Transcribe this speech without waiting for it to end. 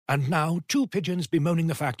And now, two pigeons bemoaning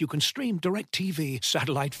the fact you can stream DirecTV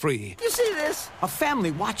satellite-free. You see this? A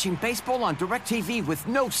family watching baseball on DirecTV with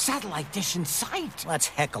no satellite dish in sight. Let's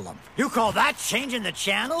heckle them. You call that changing the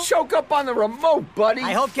channel? Choke up on the remote, buddy.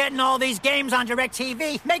 I hope getting all these games on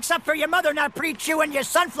DirecTV makes up for your mother not pre-chewing your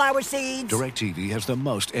sunflower seeds. DirecTV has the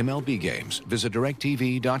most MLB games. Visit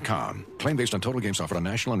DirecTV.com. Claim based on total games offered on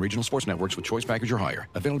national and regional sports networks with choice package or higher.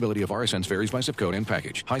 Availability of RSNs varies by zip code and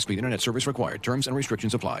package. High-speed internet service required. Terms and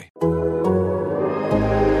restrictions apply.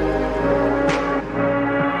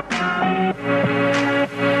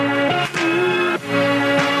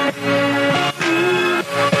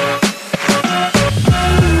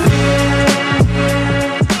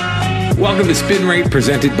 Welcome to Spin Rate,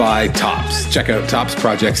 presented by Topps. Check out Topps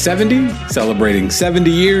Project 70, celebrating 70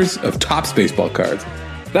 years of Topps baseball cards.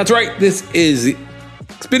 That's right, this is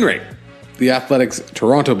Spin Rate, the Athletics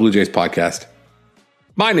Toronto Blue Jays podcast.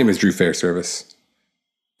 My name is Drew Fairservice.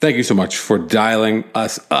 Thank you so much for dialing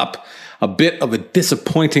us up. A bit of a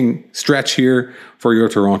disappointing stretch here for your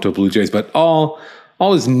Toronto Blue Jays, but all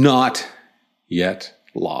is not yet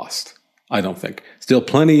lost, I don't think. Still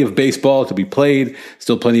plenty of baseball to be played,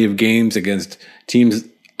 still plenty of games against teams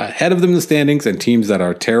ahead of them in the standings and teams that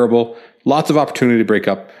are terrible. Lots of opportunity to make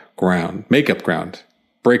up ground. Break up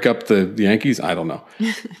the Yankees? I don't know.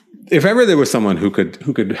 If ever there was someone who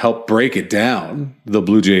could help break it down, the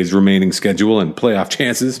Blue Jays' remaining schedule and playoff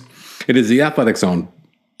chances, it is the Athletics' own.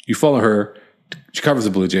 You follow her. She covers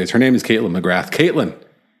the Blue Jays. Her name is Caitlin McGrath. Caitlin,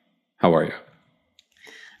 how are you?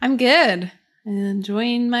 I'm good.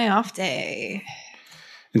 Enjoying my off day.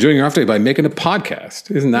 Enjoying your off day by making a podcast.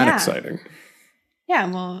 Isn't that exciting? Yeah,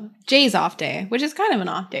 well, Jay's off day, which is kind of an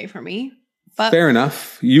off day for me. But fair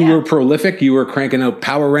enough. You were prolific. You were cranking out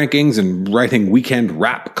power rankings and writing weekend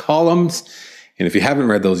wrap columns. And if you haven't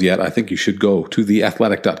read those yet, I think you should go to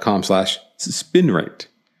theathletic.com/spinrate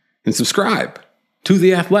and subscribe to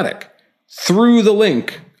The Athletic through the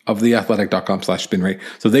link of theathletic.com/spinrate.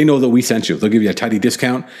 So they know that we sent you. They'll give you a tidy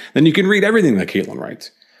discount. Then you can read everything that Caitlin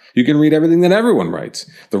writes. You can read everything that everyone writes.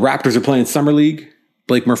 The Raptors are playing Summer League.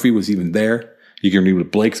 Blake Murphy was even there. You can read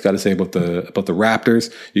what Blake's got to say about the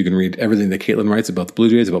Raptors. You can read everything that Caitlin writes about the Blue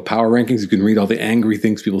Jays, about power rankings. You can read all the angry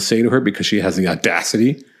things people say to her because she has the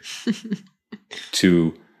audacity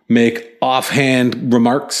to make offhand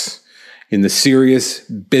remarks in the serious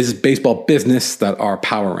baseball business that are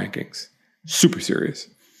power rankings. Super serious.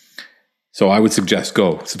 So I would suggest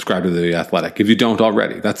go subscribe to The Athletic if you don't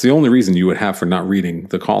already. That's the only reason you would have for not reading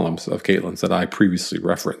the columns of Caitlin's that I previously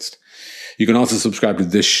referenced. You can also subscribe to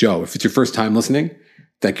this show. If it's your first time listening,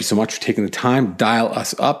 thank you so much for taking the time to dial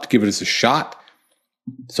us up, to give us a shot.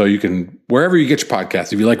 So you can, wherever you get your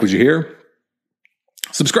podcast, if you like what you hear,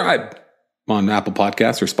 subscribe on Apple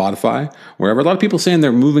Podcasts or Spotify, wherever. A lot of people saying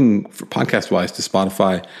they're moving podcast-wise to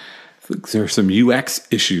Spotify. There are some UX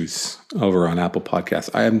issues over on Apple Podcasts.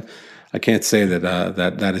 I can't say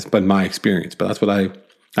that has been my experience, but that's what I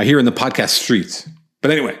hear in the podcast streets. But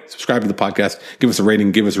anyway, subscribe to the podcast, give us a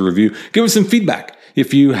rating, give us a review, give us some feedback.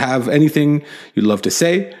 If you have anything you'd love to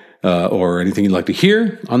say or anything you'd like to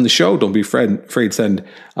hear on the show, don't be afraid to send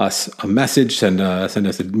us a message, send us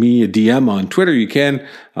a DM on Twitter. You can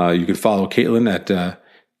follow Caitlin at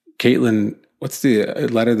Caitlin, what's the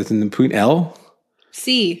letter that's in between? L?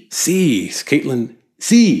 C. Caitlin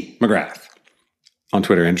C. McGrath on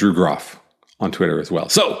Twitter, and Drew Groff on Twitter as well.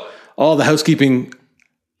 So all the housekeeping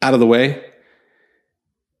out of the way.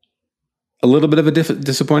 A little bit of a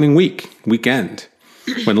disappointing weekend.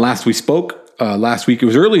 When last we spoke, last week, it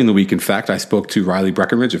was early in the week, in fact, I spoke to Riley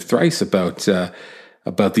Breckenridge of Thrice about the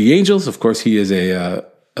Angels. Of course, he is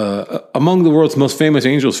among the world's most famous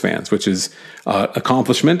Angels fans, which is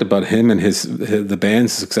accomplishment about him and the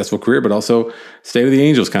band's successful career, but also state of the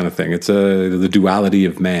Angels kind of thing. It's the duality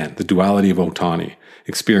of man, the duality of Ohtani,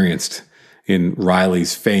 experienced in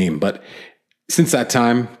Riley's fame. But since that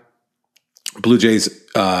time, Blue Jays,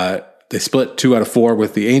 they split 2 out of 4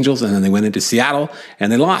 with the Angels, and then they went into Seattle,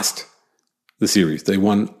 and they lost the series. They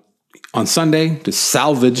won on Sunday to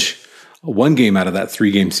salvage one game out of that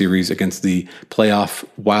 3-game series against the playoff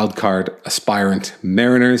wildcard aspirant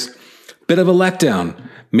Mariners. Bit of a letdown.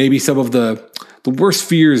 Maybe some of the worst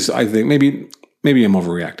fears, I think, maybe I'm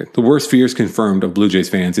overreacting. The worst fears confirmed of Blue Jays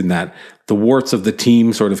fans in that the warts of the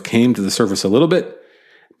team sort of came to the surface a little bit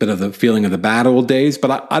of the feeling of the bad old days.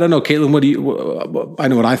 But I don't know, Caitlin, I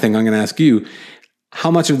know what I think. I'm going to ask you, how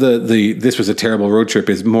much of this was a terrible road trip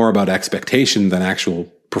is more about expectation than actual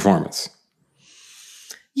performance?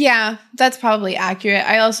 Yeah, that's probably accurate.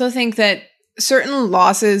 I also think that certain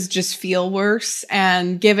losses just feel worse.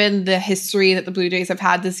 And given the history that the Blue Jays have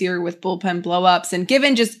had this year with bullpen blowups, and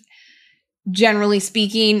given just generally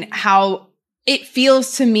speaking, how it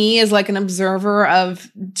feels to me as like an observer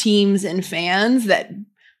of teams and fans that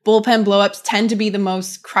bullpen blowups tend to be the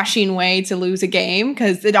most crushing way to lose a game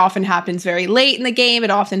because it often happens very late in the game. It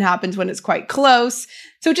often happens when it's quite close.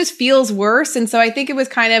 So it just feels worse. And so I think it was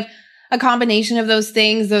kind of a combination of those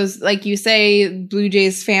things, those, like you say, Blue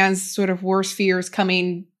Jays fans' sort of worst fears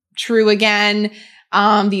coming true again.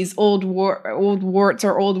 These old warts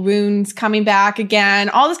or old wounds coming back again,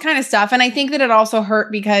 all this kind of stuff. And I think that it also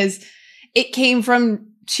hurt because it came from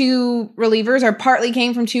two relievers, or partly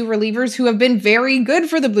came from two relievers who have been very good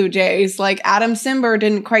for the Blue Jays. Like Adam Cimber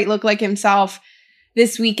didn't quite look like himself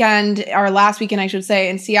this weekend, or last weekend, I should say,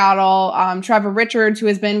 in Seattle. Trevor Richards, who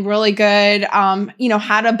has been really good,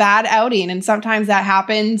 had a bad outing, and sometimes that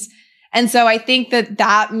happens. And so I think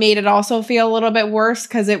that made it also feel a little bit worse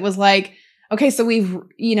because it was like, okay, so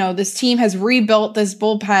this team has rebuilt this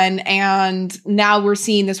bullpen, and now we're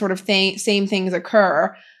seeing the sort of same things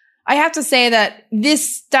occur. I have to say that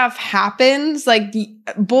this stuff happens. Like the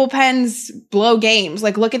bullpens blow games.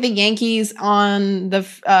 Like look at the Yankees on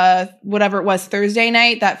the whatever it was, Thursday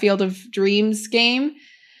night, that Field of Dreams game.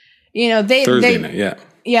 Thursday night, yeah.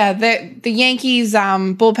 Yeah, the Yankees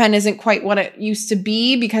bullpen isn't quite what it used to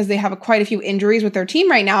be because they have quite a few injuries with their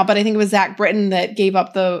team right now. But I think it was Zach Britton that gave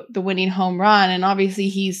up the winning home run, and obviously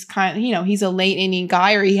he's he's a late inning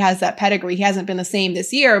guy, or he has that pedigree. He hasn't been the same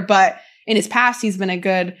this year, but in his past he's been a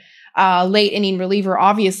good late inning reliever,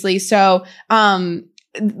 obviously. So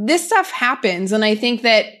this stuff happens, and I think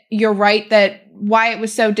that you're right that why it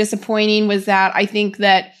was so disappointing was that I think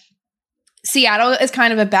that Seattle is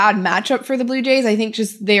kind of a bad matchup for the Blue Jays. I think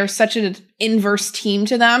just they are such an inverse team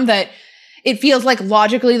to them that it feels like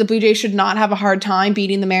logically the Blue Jays should not have a hard time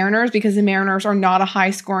beating the Mariners because the Mariners are not a high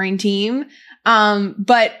scoring team.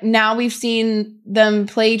 But now we've seen them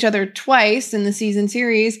play each other twice in the season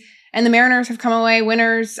series, and the Mariners have come away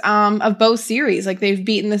winners of both series. Like they've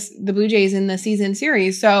beaten the Blue Jays in the season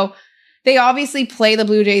series. So they obviously play the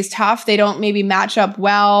Blue Jays tough. They don't maybe match up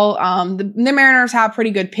well. The Mariners have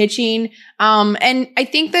pretty good pitching. And I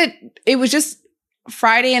think that it was just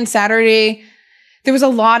Friday and Saturday, there was a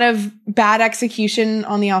lot of bad execution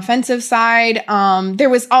on the offensive side. There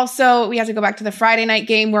was also, we have to go back to the Friday night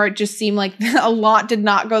game where it just seemed like a lot did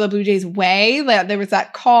not go the Blue Jays' way. There was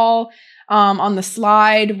that call on the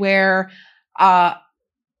slide where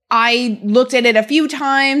I looked at it a few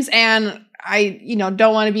times, and I,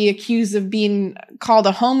 don't want to be accused of being called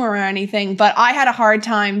a homer or anything, but I had a hard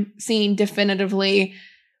time seeing definitively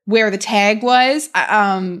where the tag was.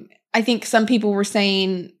 I think some people were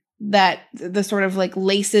saying that the sort of like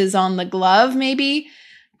laces on the glove maybe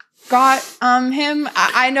got him.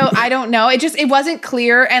 I don't know. It wasn't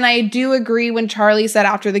clear. And I do agree when Charlie said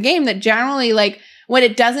after the game that generally, like, when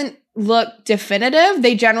it doesn't look definitive,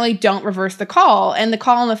 they generally don't reverse the call, and the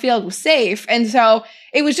call on the field was safe. And so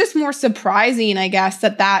it was just more surprising, I guess,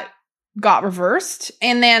 that got reversed.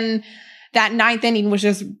 And then that ninth inning was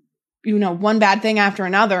just, one bad thing after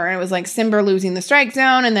another. And it was like Cimber losing the strike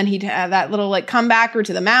zone, and then he had that little like comebacker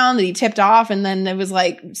to the mound that he tipped off. And then it was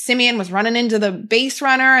like Simeon was running into the base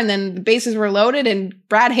runner, and then the bases were loaded, and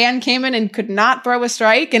Brad Hand came in and could not throw a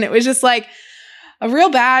strike. And it was just like a real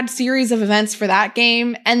bad series of events for that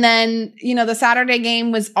game. And then, the Saturday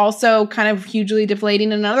game was also kind of hugely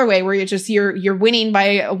deflating in another way, where you're winning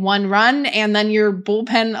by one run, and then your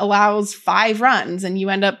bullpen allows 5 runs and you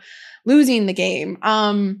end up losing the game.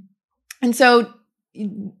 And so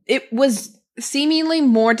it was seemingly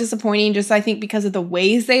more disappointing, just I think because of the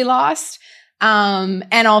ways they lost,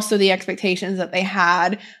 and also the expectations that they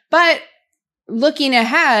had. But looking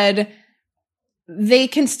ahead, they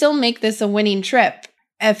can still make this a winning trip.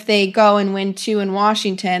 If they go and win 2 in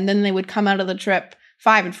Washington, then they would come out of the trip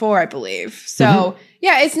 5-4, I believe. So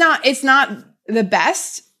yeah, it's not the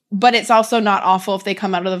best, but it's also not awful if they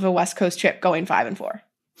come out of the West Coast trip going 5-4.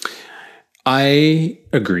 I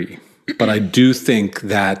agree, but I do think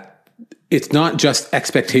that it's not just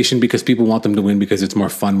expectation because people want them to win because it's more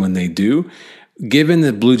fun when they do. Given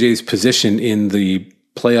the Blue Jays' position in the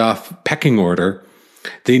playoff pecking order,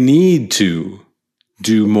 they need to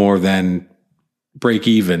do more than break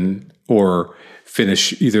even or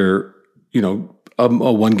finish either, a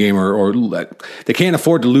one game or they can't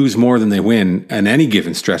afford to lose more than they win in any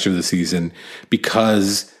given stretch of the season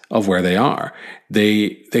because of where they are. They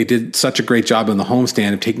did such a great job on the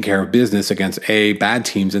homestand of taking care of business against A, bad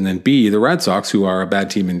teams, and then B, the Red Sox, who are a bad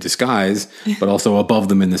team in disguise, but also above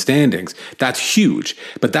them in the standings. That's huge,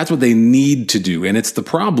 but that's what they need to do. And it's the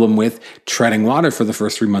problem with treading water for the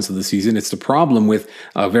first 3 months of the season. It's the problem with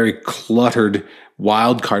a very cluttered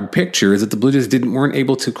wild card picture, is that the Blue Jays weren't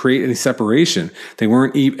able to create any separation. They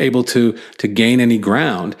weren't able to gain any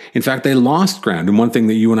ground. In fact, they lost ground. And one thing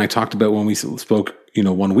that you and I talked about when we spoke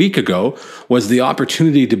 1 week ago was the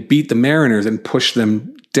opportunity to beat the Mariners and push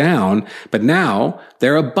them down. But now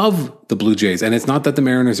they're above the Blue Jays. And it's not that the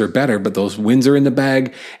Mariners are better, but those wins are in the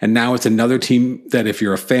bag. And now it's another team that if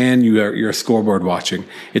you're a fan, you're a scoreboard watching.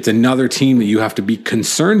 It's another team that you have to be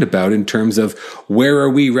concerned about in terms of where are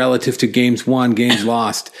we relative to games won, games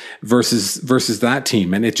lost versus that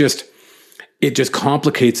team. And it just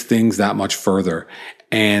complicates things that much further.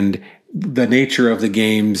 And the nature of the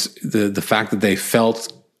games, the fact that they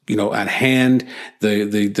felt, at hand,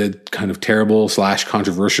 the kind of terrible /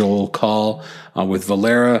 controversial call with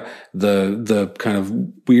Valera, the kind of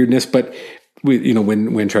weirdness, but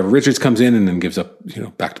when Trevor Richards comes in and then gives up,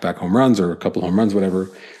 back-to-back home runs or a couple home runs,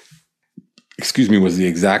 whatever, was the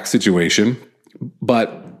exact situation.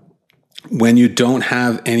 But when you don't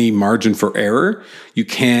have any margin for error, you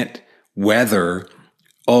can't weather,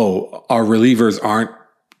 our relievers aren't,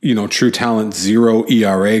 true talent, 0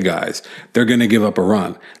 ERA guys. They're going to give up a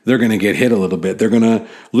run. They're going to get hit a little bit. They're going to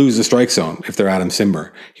lose the strike zone if they're Adam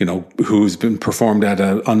Simber, who's been performed at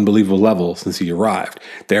an unbelievable level since he arrived.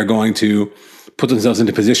 They're going to put themselves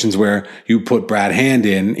into positions where you put Brad Hand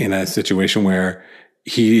in a situation where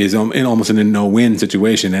he is almost in a no-win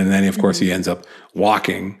situation. And then, of course, he ends up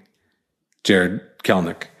walking Jarred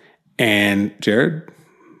Kelenic. And Jarred,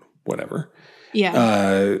 whatever.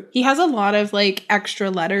 Yeah. He has a lot of extra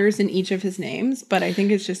letters in each of his names, but I think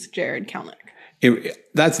it's just Jarred Kelenic.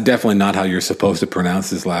 That's definitely not how you're supposed to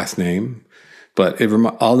pronounce his last name. But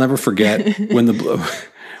I'll never forget when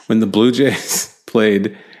the Blue Jays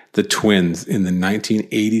played the Twins in the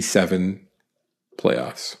 1987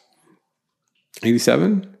 playoffs.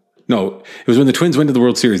 87? No, it was when the Twins went to the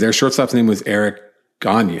World Series. Their shortstop's name was Eric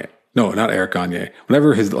Gagne. No, not Eric Gagne.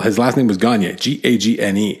 Whenever his last name was Gagne,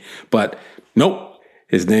 Gagne. But nope,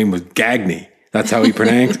 his name was Gagne. That's how he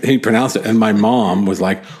pronounced it. And my mom was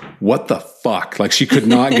like, what the fuck? She could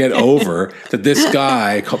not get over that this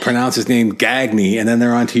guy pronounced his name Gagne, and then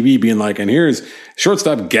they're on TV being like, and here's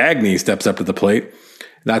shortstop Gagne steps up to the plate.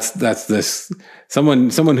 That's this someone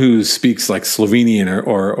who speaks Slovenian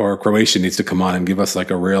or Croatian needs to come on and give us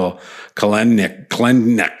a real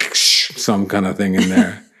Kelenic, some kind of thing in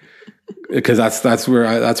there. Because that's where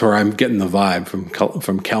I'm getting the vibe from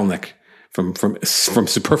Kelenic. From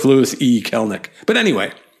superfluous E. Kelenic. But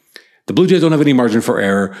anyway, the Blue Jays don't have any margin for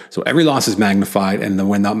error, so every loss is magnified, and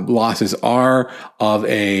when the losses are of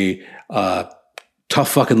a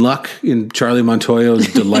tough fucking luck, in Charlie Montoyo's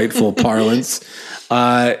delightful parlance,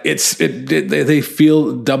 they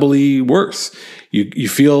feel doubly worse. You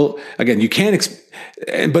feel, again, you can't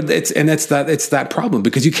it's that problem,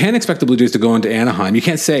 because you can't expect the Blue Jays to go into Anaheim. You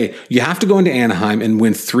can't say you have to go into Anaheim and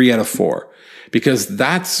win 3 out of 4, because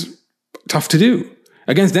that's tough to do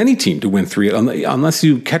against any team, to win 3, unless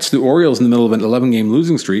you catch the Orioles in the middle of an 11-game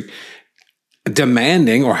losing streak.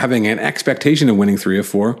 Demanding or having an expectation of winning 3 of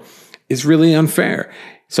 4 is really unfair.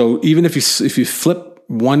 So even if you flip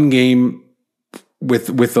one game with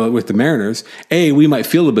the Mariners, we might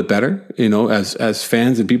feel a bit better, as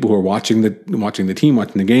fans and people who are watching the team,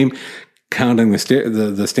 watching the game, counting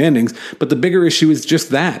the standings. But the bigger issue is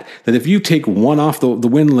just that if you take one off the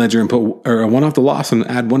win ledger and put, or one off the loss and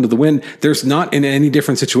add one to the win, there's not in any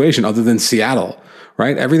different situation other than Seattle,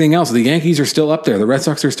 right? Everything else, the Yankees are still up there. The Red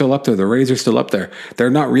Sox are still up there. The Rays are still up there. They're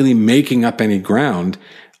not really making up any ground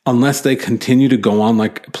unless they continue to go on,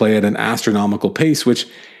 play at an astronomical pace, which,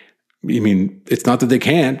 it's not that they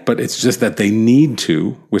can't, but it's just that they need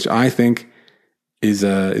to, which I think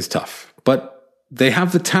is tough. But they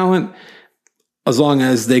have the talent, as long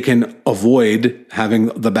as they can avoid having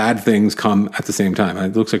the bad things come at the same time.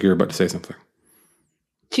 It looks like you're about to say something.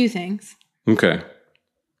 2 things. Okay.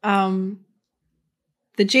 The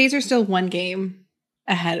Jays are still 1 game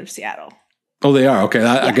ahead of Seattle. Oh, they are? Okay.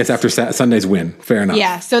 Yes. I guess after Sunday's win. Fair enough.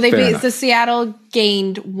 Yeah. So the Seattle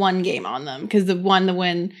gained 1 game on them, because the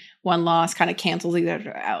win, 1 loss kind of cancels each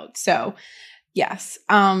other out. So yes.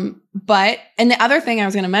 And the other thing I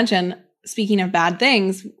was going to mention, speaking of bad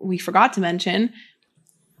things, we forgot to mention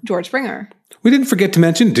George Springer. We didn't forget to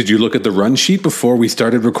mention. Did you look at the run sheet before we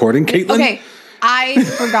started recording, Caitlin? Okay. I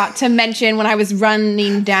forgot to mention when I was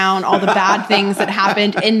running down all the bad things that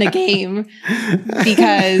happened in the game,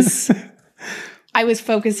 because I was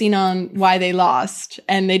focusing on why they lost,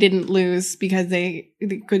 and they didn't lose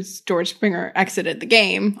because George Springer exited the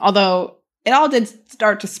game. Although it all did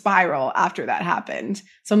start to spiral after that happened.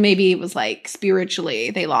 So maybe it was like spiritually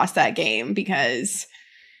they lost that game because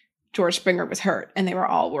George Springer was hurt and they were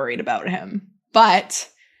all worried about him. But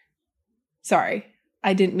sorry,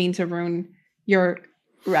 I didn't mean to ruin your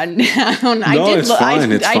rundown. No, it's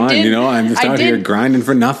fine. It's fine. I'm just out here grinding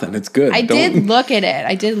for nothing. It's good. I did look at it.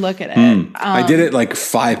 I did it like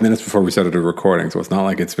 5 minutes before we started the recording, so it's not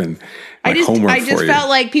like it's been homework for you. I just felt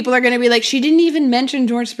like people are going to be like, she didn't even mention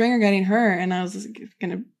George Springer getting hurt, and I was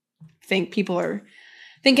going to think people are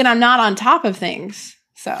thinking I'm not on top of things.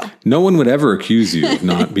 So no one would ever accuse you of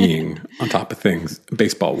not being on top of things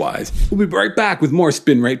baseball-wise. We'll be right back with more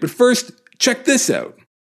Spin Rate, but first, check this out.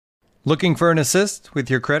 Looking for an assist with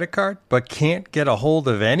your credit card, but can't get a hold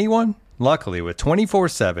of anyone? Luckily, with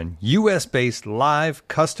 24/7 U.S.-based live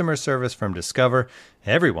customer service from Discover,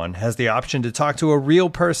 everyone has the option to talk to a real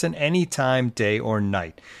person anytime, day or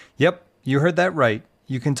night. Yep, you heard that right.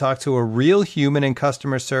 You can talk to a real human in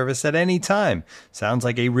customer service at any time. Sounds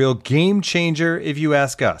like a real game changer if you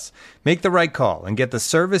ask us. Make the right call and get the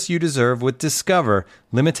service you deserve with Discover.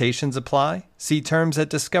 Limitations apply. See terms at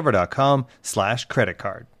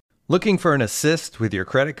discover.com/creditcard. Looking for an assist with your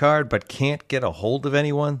credit card but can't get a hold of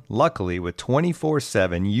anyone? Luckily, with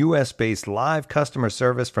 24/7 U.S.-based live customer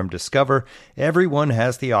service from Discover, everyone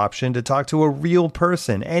has the option to talk to a real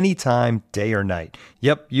person anytime, day or night.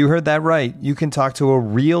 Yep, you heard that right. You can talk to a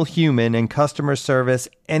real human in customer service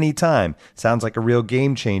anytime. Sounds like a real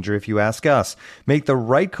game changer if you ask us. Make the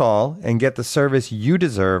right call and get the service you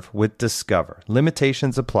deserve with Discover.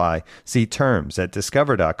 Limitations apply. See terms at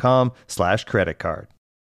discover.com/creditcard.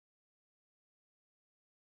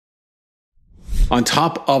 On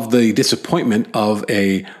top of the disappointment of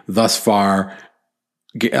a thus far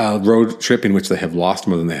road trip in which they have lost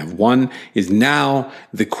more than they have won, is now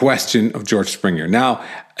the question of George Springer. Now,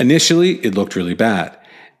 initially, it looked really bad.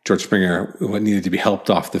 George Springer needed to be helped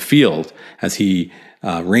off the field as he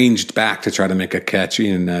ranged back to try to make a catch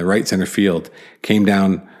in right center field, came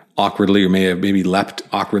down awkwardly or maybe leapt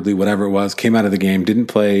awkwardly, whatever it was, came out of the game, didn't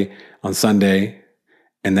play on Sunday,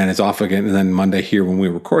 and then it's off again. And then Monday here when we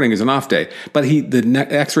were recording is an off day. But the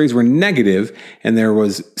x-rays were negative, and there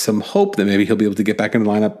was some hope that maybe he'll be able to get back in the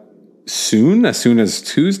lineup soon as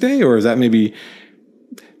Tuesday? Or is that maybe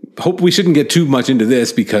hope? We shouldn't get too much into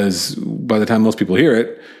this because by the time most people hear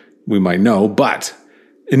it, we might know. But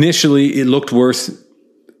initially it looked worse,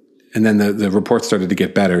 and then the reports started to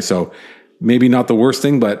get better. So maybe not the worst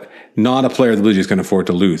thing, but not a player the Blue Jays can afford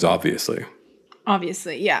to lose, obviously.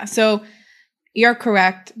 Obviously, yeah. So you're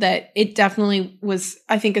correct that it definitely was,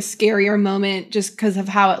 I think, a scarier moment just because of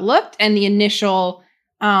how it looked and the initial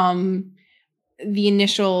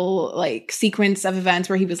like sequence of events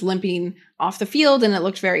where he was limping off the field and it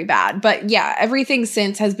looked very bad. But yeah, everything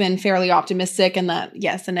since has been fairly optimistic, and that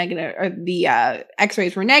yes, the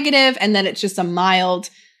x-rays were negative, and then it's just a mild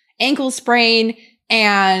ankle sprain,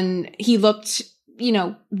 and he looked,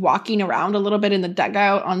 walking around a little bit in the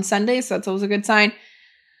dugout on Sunday, so that's always a good sign.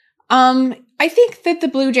 I think that the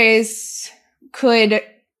Blue Jays could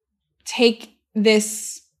take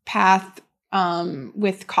this path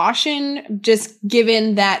with caution, just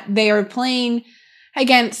given that they are playing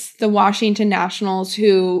against the Washington Nationals,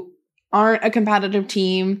 who aren't a competitive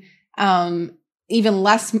team, even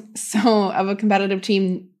less so of a competitive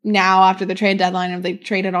team now after the trade deadline, if they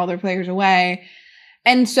traded all their players away.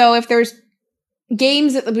 And so if there's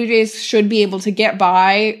games that the Blue Jays should be able to get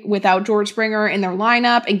by without George Springer in their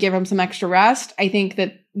lineup and give him some extra rest, I think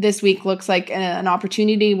that this week looks like an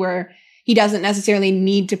opportunity where he doesn't necessarily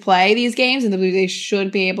need to play these games, and the Blue Jays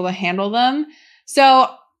should be able to handle them.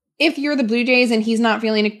 So if you're the Blue Jays and he's not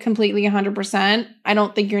feeling completely 100%, I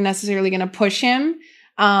don't think you're necessarily going to push him.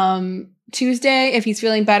 Tuesday, if he's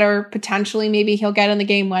feeling better, potentially maybe he'll get in the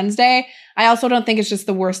game Wednesday. I also don't think it's just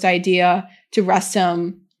the worst idea to rest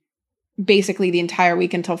him basically the entire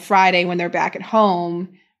week until Friday when they're back at home.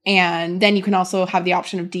 And then you can also have the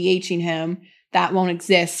option of DHing him. That won't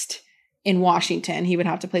exist in Washington. He would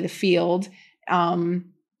have to play the field. And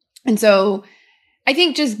so I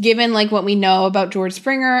think just given like what we know about George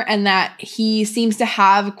Springer and that he seems to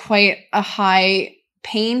have quite a high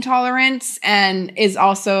pain tolerance and is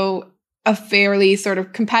also a fairly sort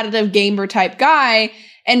of competitive gamer type guy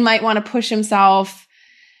and might want to push himself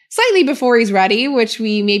slightly before he's ready, which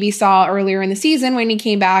we maybe saw earlier in the season when he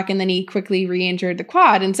came back and then he quickly re-injured the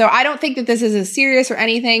quad. And so I don't think that this is as serious or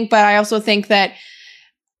anything, but I also think that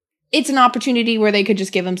it's an opportunity where they could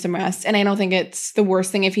just give him some rest. And I don't think it's the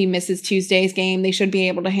worst thing if he misses Tuesday's game. They should be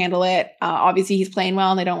able to handle it. Obviously, he's playing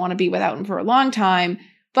well and they don't want to be without him for a long time.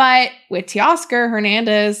 But with Teoscar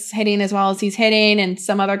Hernandez hitting as well as he's hitting and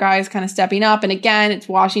some other guys kind of stepping up. And again, it's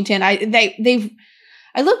Washington. I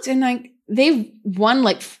looked and like they've won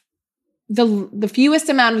like the fewest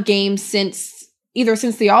amount of games since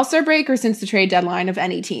the All-Star break or since the trade deadline of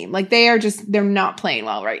any team. Like they're not playing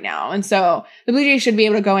well right now. And so the Blue Jays should be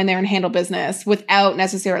able to go in there and handle business without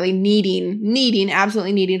necessarily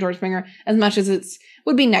absolutely needing George Springer as much as it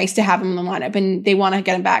would be nice to have him in the lineup. And they want to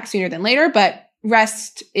get him back sooner than later, but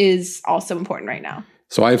rest is also important right now.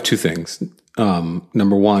 So I have two things.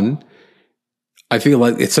 Number one, I feel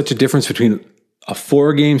like it's such a difference between a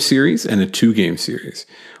 4-game series and a 2-game series,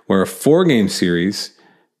 where a 4-game series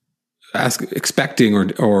expecting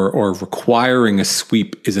or requiring a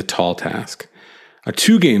sweep is a tall task. A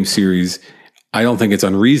 2-game series, I don't think it's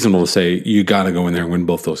unreasonable to say you got to go in there and win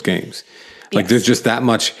both those games. Like there's just that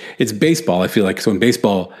much. It's baseball, I feel like. So in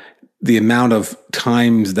baseball, the amount of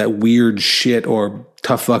times that weird shit or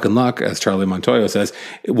tough fucking luck, as Charlie Montoyo says,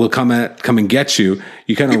 it will come and get you.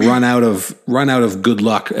 You kind of run out of good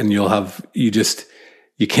luck, and you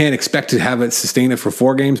can't expect to have it sustain it for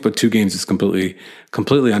 4 games, but 2 games is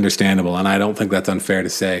completely understandable. And I don't think that's unfair to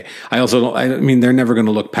say. I mean, they're never going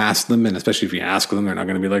to look past them. And especially if you ask them, they're not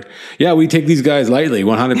going to be like, yeah, we take these guys lightly,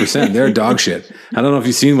 100%. They're dog shit. I don't know if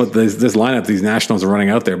you've seen what this lineup these Nationals are running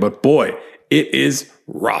out there, but boy, it is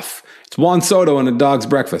rough. It's Juan Soto and a dog's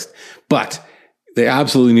breakfast, but they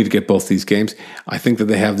absolutely need to get both these games. I think that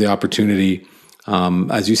they have the opportunity.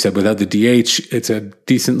 As you said, without the DH, it's a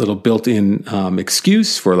decent little built-in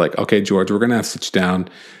excuse for like, okay, George, we're going to have to sit down.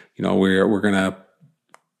 You know, we're going to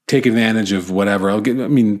take advantage of whatever.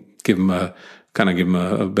 give him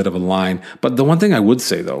a bit of a line. But the one thing I would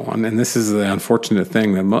say though, and this is the unfortunate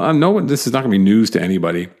thing that I know this is not going to be news to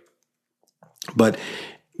anybody, but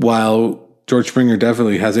while George Springer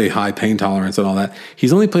definitely has a high pain tolerance and all that,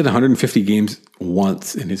 he's only played 150 games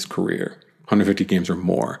once in his career, 150 games or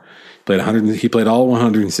more. He played all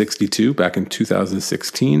 162 back in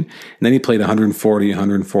 2016. And then he played 140,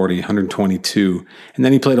 122. And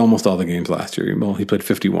then he played almost all the games last year. Well, he played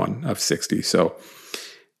 51 of 60. So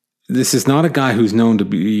this is not a guy who's known to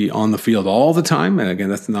be on the field all the time. And again,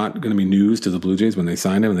 that's not going to be news to the Blue Jays when they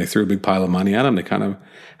signed him and they threw a big pile of money at him. They kind of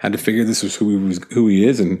had to figure this was who he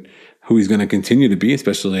is and who he's going to continue to be,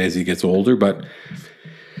 especially as he gets older. But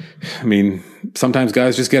I mean, sometimes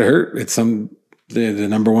guys just get hurt. It's the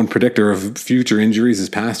number one predictor of future injuries is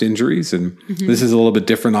past injuries. And this is a little bit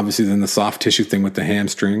different, obviously, than the soft tissue thing with the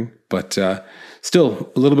hamstring, but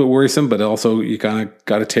still a little bit worrisome, but also you kind of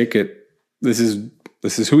got to take it. This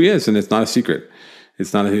is who he is. And it's not a secret.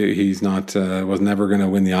 Was never going to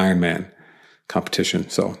win the Ironman competition.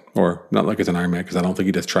 So, or not like it's an Ironman, because I don't think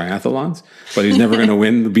he does triathlons, but he's never going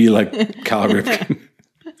to be like Cal Ripken.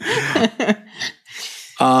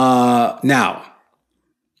 Now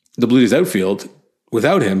the Blue Jays outfield,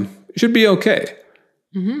 without him, should be okay.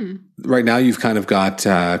 Right now, you've kind of got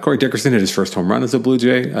Corey Dickerson hit his first home run as a Blue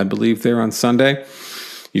Jay, I believe, there on Sunday.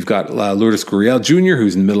 You've got Lourdes Gurriel Jr.,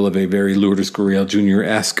 who's in the middle of a very Lourdes Gurriel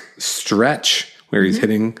Jr.-esque stretch where he's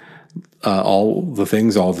hitting all the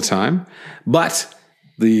things all the time. But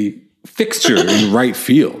the fixture in right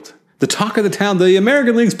field, the talk of the town, the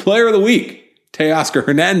American League's Player of the Week, Teoscar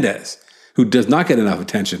Hernandez, who does not get enough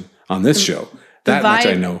attention on this show. That much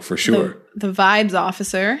I know for sure. The vibes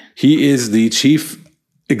officer. He is the chief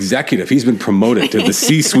executive. He's been promoted to the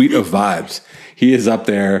C-suite of vibes. He is up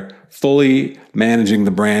there fully managing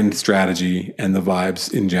the brand strategy and the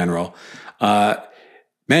vibes in general.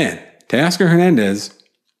 Man, Teoscar Hernandez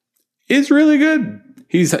is really good.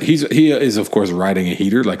 He is, of course, riding a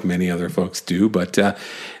heater like many other folks do, but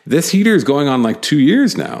this heater is going on like 2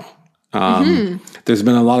 years now. There's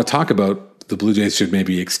been a lot of talk about the Blue Jays should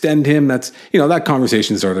maybe extend him. That's, that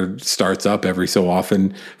conversation sort of starts up every so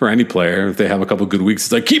often for any player. If they have a couple of good weeks,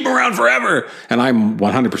 it's like, keep him around forever. And I'm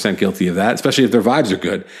 100% guilty of that, especially if their vibes are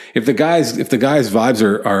good. If the guy's vibes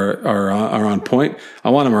are on point, I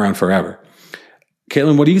want him around forever.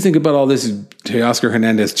 Caitlin, what do you think about all this Teoscar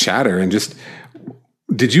Hernandez chatter? And just,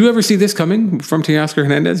 did you ever see this coming from Teoscar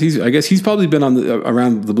Hernandez? I guess he's probably been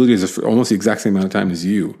around the Blue Jays for almost the exact same amount of time as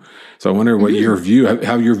you. So I wonder what how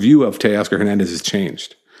your view of Teoscar Hernandez has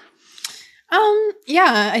changed.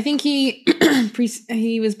 Yeah, I think he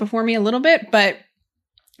was before me a little bit, but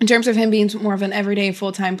in terms of him being more of an everyday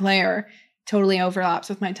full-time player, totally overlaps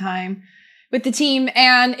with my time with the team.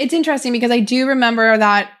 And it's interesting because I do remember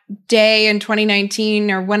that day in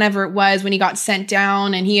 2019 or whenever it was when he got sent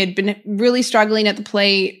down and he had been really struggling at the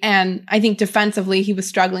plate. And I think defensively, he was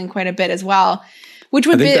struggling quite a bit as well. Which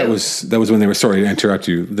would I think that was when they were, sorry to interrupt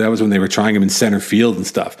you, that was when they were trying him in center field and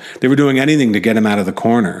stuff. They were doing anything to get him out of the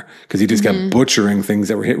corner because he just kept butchering things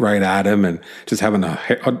that were hit right at him and just having a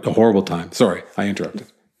horrible time. Sorry, I interrupted.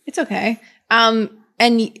 It's okay. And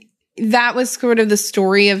that was sort of the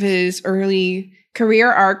story of his early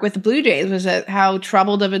career arc with the Blue Jays, was that how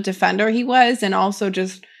troubled of a defender he was, and also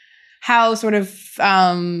just how sort of,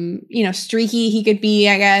 streaky he could be,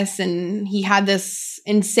 I guess. And he had this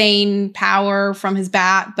insane power from his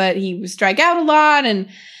bat, but he would strike out a lot. And,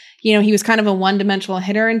 he was kind of a one-dimensional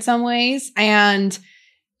hitter in some ways. And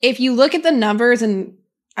if you look at the numbers, and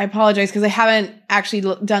I apologize because I haven't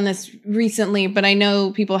actually done this recently, but I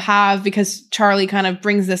know people have because Charlie kind of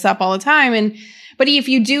brings this up all the time. But if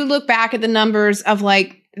you do look back at the numbers of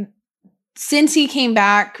since he came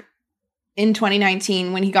back in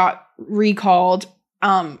 2019 when he got recalled,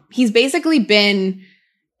 he's basically been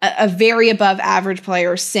a very above average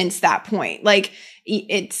player since that point.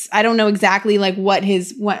 I don't know exactly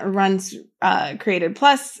what runs created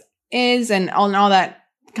plus is and all that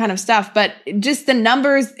kind of stuff, but just the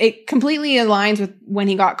numbers, it completely aligns with when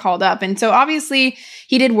he got called up. And so obviously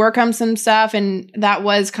he did work on some stuff, and that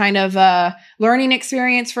was kind of a learning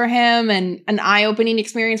experience for him and an eye-opening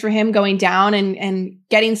experience for him, going down and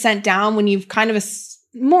getting sent down when you've kind of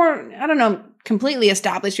completely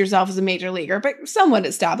established yourself as a major leaguer, but somewhat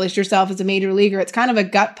established yourself as a major leaguer. It's kind of a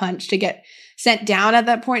gut punch to get sent down at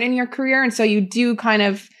that point in your career. And so you do kind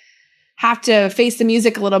of have to face the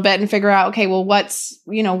music a little bit and figure out, okay, well, what's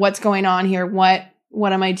going on here? What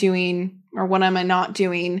am I doing or what am I not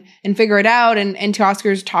doing, and figure it out. And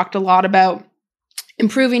Teoscar's talked a lot about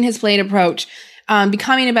improving his plate approach,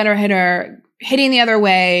 becoming a better hitter, hitting the other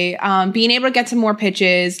way, being able to get some more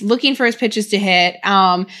pitches, looking for his pitches to hit,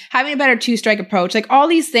 having a better 2-strike approach, all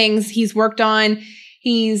these things he's worked on.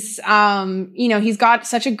 He's, he's got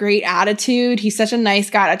such a great attitude. He's such a nice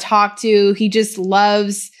guy to talk to. He just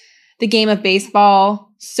loves the game of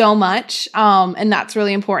baseball so much. And that's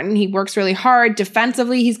really important. He works really hard.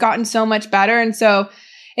 Defensively, he's gotten so much better. And so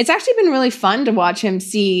it's actually been really fun to watch him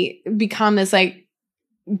become this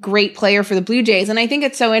great player for the Blue Jays. And I think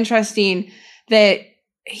it's so interesting that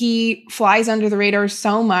he flies under the radar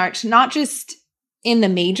so much, not just in the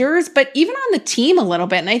majors, but even on the team a little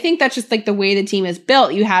bit. And I think that's just the way the team is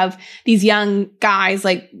built. You have these young guys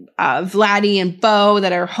like Vladdy and Bo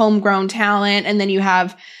that are homegrown talent. And then you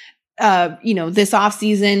have, this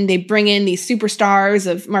offseason, they bring in these superstars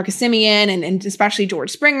of Marcus Semien and especially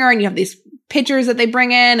George Springer. And you have these pitchers that they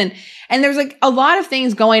bring in. And there's a lot of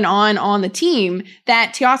things going on the team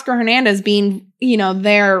that Teoscar Hernandez being, he's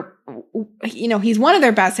one of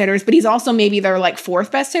their best hitters, but he's also maybe their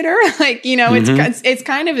fourth best hitter. It's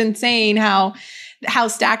kind of insane how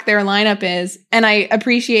stacked their lineup is. And I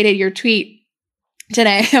appreciated your tweet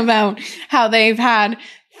today about how they've had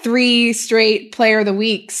 3 straight player of the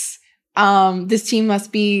weeks. This team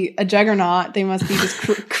must be a juggernaut. They must be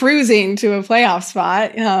just cruising to a playoff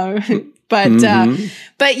spot.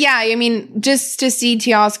 But yeah, I mean, just to see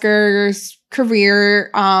Teoscar's career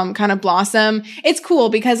kind of blossom, it's cool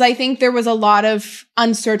because I think there was a lot of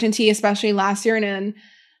uncertainty, especially last year in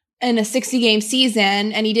a 60-game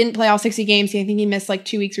season, and he didn't play all 60 games. I think he missed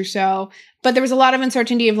 2 weeks or so. But there was a lot of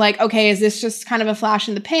uncertainty of okay, is this just kind of a flash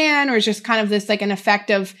in the pan, or is just kind of this an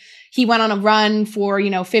effect of he went on a run for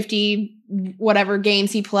 50 whatever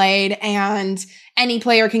games he played, and any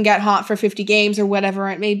player can get hot for 50 games or whatever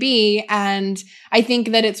it may be. And I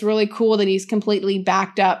think that it's really cool that he's completely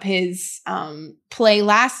backed up his play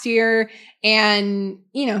last year. And,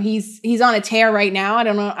 he's on a tear right now. I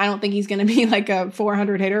don't think he's going to be a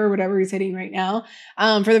 400 hitter or whatever he's hitting right now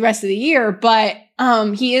for the rest of the year. But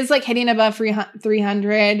he is hitting above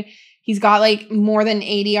 300. He's got more than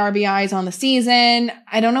 80 RBIs on the season.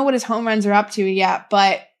 I don't know what his home runs are up to yet,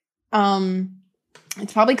 but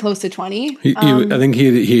it's probably close to 20. I think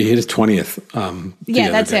he hit his 20th.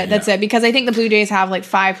 That's it. That's it. Because I think the Blue Jays have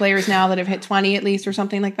 5 players now that have hit 20 at least or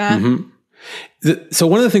something like that. Mm-hmm. So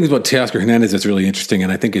one of the things about Teoscar Hernandez that's really interesting,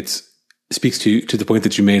 and I think it speaks to the point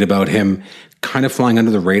that you made about him kind of flying under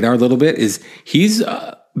the radar a little bit, is he's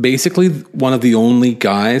basically one of the only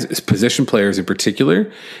guys, position players in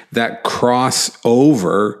particular, that cross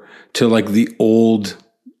over to the old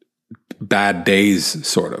bad days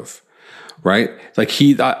sort of, right? There's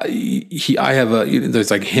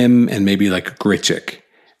him and maybe Grichuk,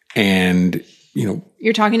 and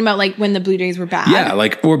you're talking about when the Blue Jays were bad. Yeah,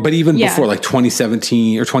 but even before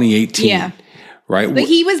 2017 or 2018. Yeah. right? But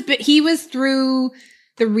he was through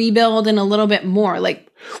the rebuild and a little bit more,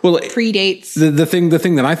 like predates. The thing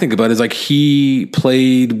that I think about is like he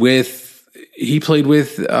played with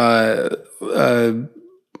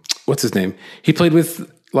what's his name? He played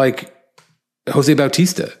with like Jose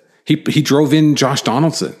Bautista. He drove in Josh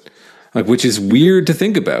Donaldson, like, which is weird to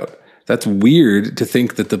think about. That's weird to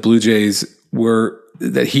think that the Blue Jays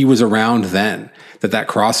that he was around then, that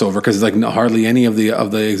crossover, because like hardly any of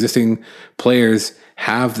the existing players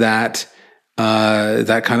have that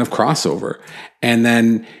kind of crossover. And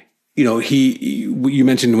then, you know, you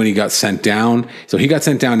mentioned when he got sent down. So he got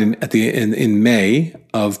sent down in May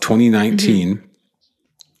of 2019.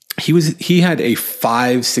 Mm-hmm. He had a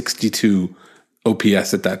 562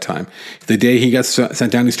 OPS at that time. The day he got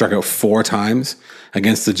sent down, he struck out 4 times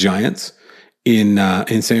against the Giants in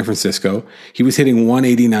San Francisco. He was hitting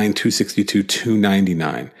 189, 262,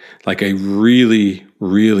 299, like a really,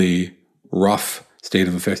 really rough state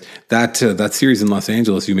of affairs. That series in Los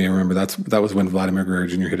Angeles, you may remember, that was when Vladimir Guerrero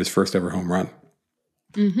Jr. hit his first ever home run.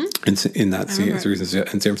 Mm-hmm. In that series in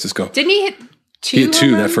San Francisco. Didn't he hit 2? He hit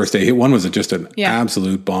 2 that first day. He hit 1 was just an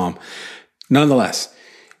absolute bomb. Nonetheless,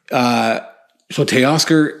 so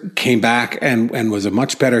Teoscar came back and was a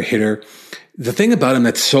much better hitter. The thing about him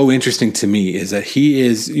that's so interesting to me is that he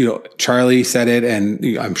is, you know, Charlie said it,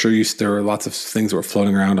 and I'm sure there were lots of things that were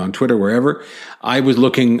floating around on Twitter, wherever. I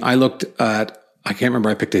looked at, I can't remember,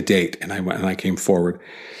 I picked a date and I came forward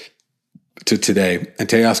to today. And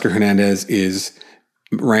Teoscar Hernandez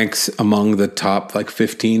ranks among the top like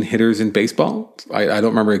 15 hitters in baseball. I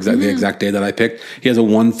don't remember the exact day that I picked. He has a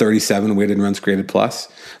 137 weighted runs created plus.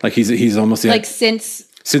 Like he's almost like since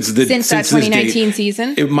that 2019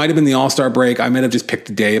 season. It might have been the All-Star break. I might have just picked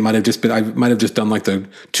a day. It might have just been, I might have just done like the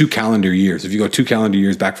 2 calendar years. If you go 2 calendar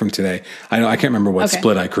years back from today, I can't remember what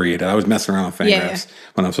split I created. I was messing around on Fangraphs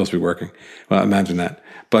when I was supposed to be working. Well, imagine that.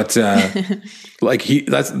 But like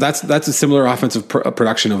that's a similar offensive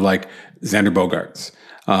production of like Xander Bogaerts.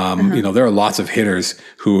 You know, there are lots of hitters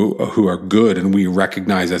who are good and we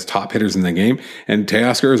recognize as top hitters in the game, and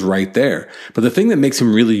Teoscar is right there. But the thing that makes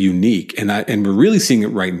him really unique, and we're really seeing it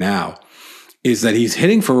right now, is that he's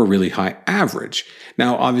hitting for a really high average.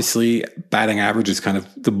 Now, obviously, batting average is kind of,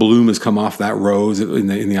 the bloom has come off that rose in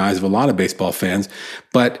the eyes of a lot of baseball fans,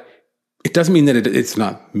 but it doesn't mean that it's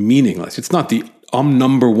not meaningless. It's not the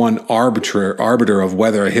number one arbiter of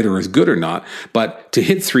whether a hitter is good or not, but to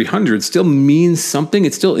hit 300 still means something.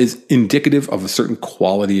 It still is indicative of a certain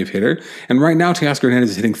quality of hitter. And right now, Teoscar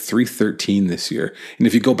Hernandez is hitting 313 this year. And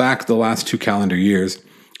if you go back the last 2 calendar years,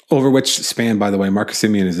 over which span, by the way, Marcus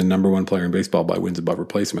Semien is the number 1 player in baseball by wins above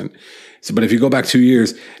replacement. So, but if you go back 2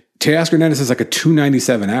 years, Teoscar Hernandez is like a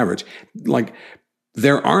 297 average. Like,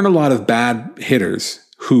 there aren't a lot of bad hitters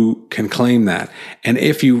who can claim that. And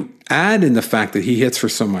if you add in the fact that he hits for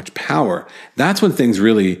so much power, that's when things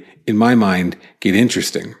really, in my mind, get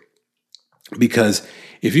interesting. Because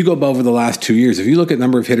if you go over the last 2 years, if you look at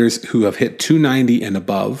number of hitters who have hit 290 and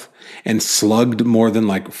above and slugged more than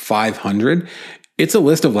like 500, it's a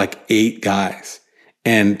list of like 8 guys.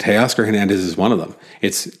 And Teoscar Hernandez is one of them.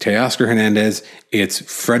 It's Teoscar Hernandez, it's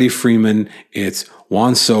Freddie Freeman, it's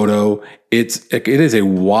Juan Soto. It is a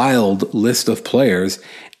wild list of players,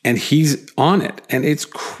 and he's on it, and it's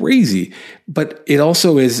crazy. But it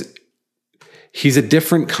also is, he's a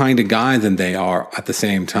different kind of guy than they are at the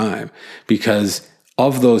same time, because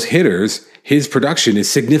of those hitters, his production is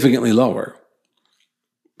significantly lower.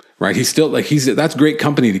 Right? He's still like, that's great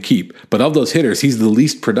company to keep, but of those hitters, he's the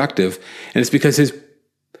least productive, and it's because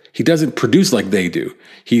he doesn't produce like they do.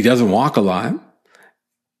 He doesn't walk a lot.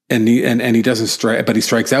 And he doesn't strike, but he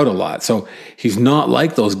strikes out a lot. So he's not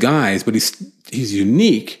like those guys, but he's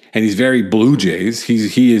unique, and he's very Blue Jays.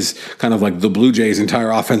 He is kind of like the Blue Jays'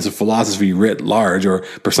 entire offensive philosophy writ large, or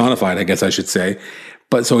personified, I guess I should say.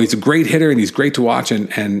 But so he's a great hitter, and he's great to watch,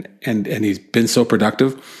 and he's been so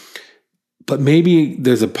productive. But maybe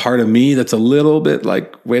there's a part of me that's a little bit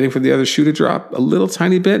like waiting for the other shoe to drop, a little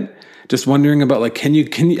tiny bit, just wondering about like, can you,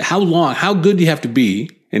 how good do you have to be?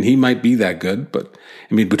 And he might be that good, but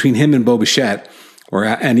I mean, between him and Bo Bichette,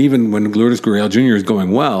 and even when Lourdes Gurriel Jr. is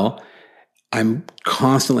going well, I'm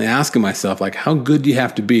constantly asking myself, like, how good do you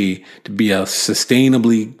have to be a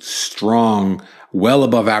sustainably strong, well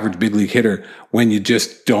above average big league hitter when you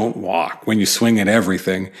just don't walk, when you swing at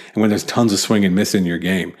everything, and when there's tons of swing and miss in your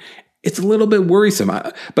game? It's a little bit worrisome,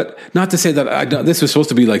 but not to say that this was supposed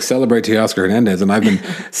to be like celebrate Teoscar Hernandez, and I've been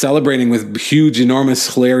celebrating with huge,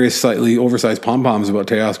 enormous, hilarious, slightly oversized pom-poms about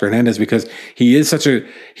Teoscar Hernandez, because he has such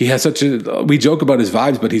a, we joke about his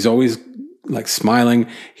vibes, but he's always like smiling.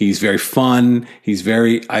 He's very fun. He's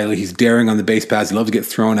he's daring on the base paths. He loves to get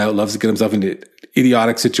thrown out, loves to get himself into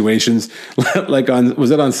idiotic situations. Like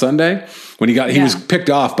was it on Sunday when he was picked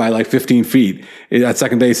off by like 15 feet at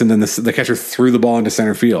second base, and then the catcher threw the ball into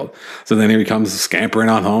center field. So then here he comes scampering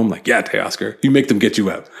on home, like, yeah, Teoscar, you make them get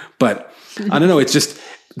you out. But I don't know. It's just,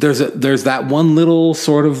 there's that one little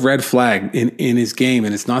sort of red flag in his game.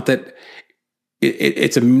 And it's not that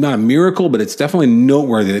it's not a miracle, but it's definitely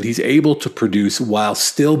noteworthy that he's able to produce while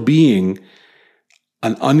still being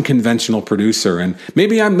an unconventional producer. And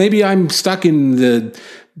maybe I'm stuck in the,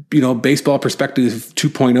 baseball perspective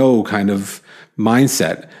 2.0 kind of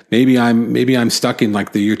mindset. Maybe I'm stuck in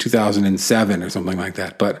like the year 2007 or something like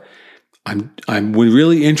that. But I'm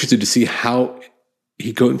really interested to see how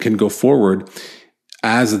he can go forward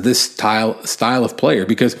as this style of player,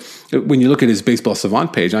 because when you look at his Baseball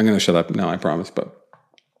Savant page, I'm going to shut up now, I promise, but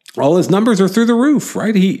all his numbers are through the roof,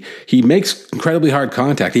 right? He makes incredibly hard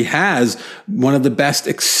contact. He has one of the best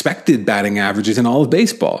expected batting averages in all of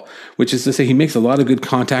baseball, which is to say he makes a lot of good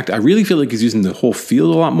contact. I really feel like he's using the whole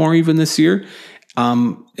field a lot more even this year.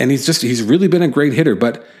 And he's really been a great hitter,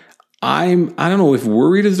 but I don't know if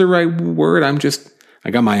worried is the right word. I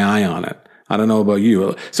got my eye on it. I don't know about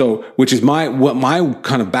you. So, which is my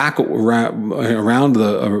kind of back around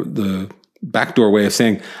the backdoor way of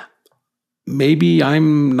saying, maybe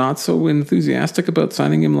I'm not so enthusiastic about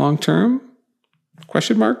signing him long term? ?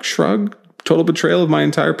 Shrug. Total betrayal of my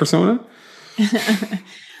entire persona.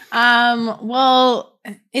 Well,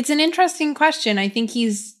 it's an interesting question. I think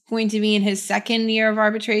he's going to be in his second year of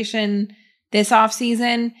arbitration this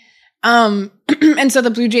offseason. And so the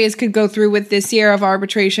Blue Jays could go through with this year of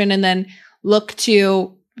arbitration and then look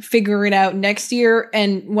to figure it out next year,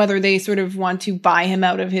 and whether they sort of want to buy him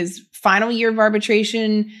out of his final year of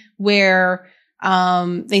arbitration where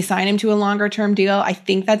they sign him to a longer term deal. I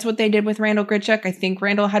think that's what they did with Randal Grichuk. I think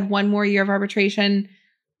Randal had one more year of arbitration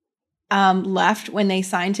left when they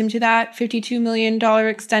signed him to that $52 million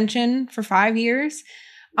extension for 5 years.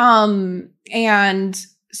 And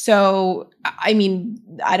so, I mean,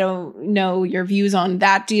 I don't know your views on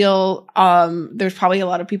that deal. There's probably a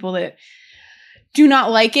lot of people that do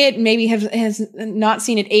not like it, maybe has not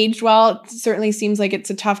seen it aged well. It certainly seems like it's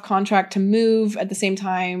a tough contract to move. At the same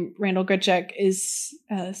time, Randal Grichuk is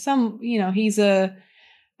he's a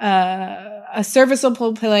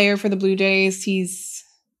serviceable player for the Blue Jays. He's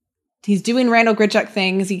doing Randal Grichuk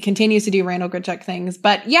things. He continues to do Randal Grichuk things.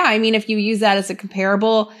 But yeah, I mean, if you use that as a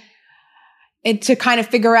comparable to kind of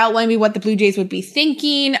figure out maybe what the Blue Jays would be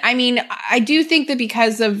thinking. I mean, I do think that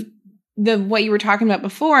because of what you were talking about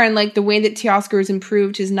before, and like the way that Teoscar has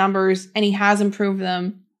improved his numbers, and he has improved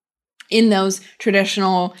them in those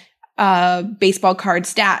traditional baseball card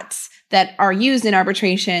stats that are used in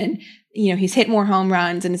arbitration. He's hit more home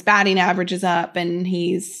runs and his batting average is up, and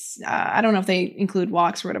he's I don't know if they include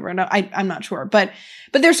walks or whatever. No, I'm not sure, but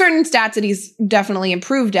there's certain stats that he's definitely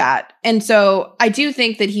improved at, and so I do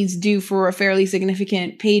think that he's due for a fairly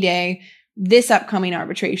significant payday this upcoming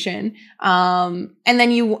arbitration. And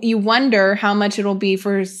then you wonder how much it'll be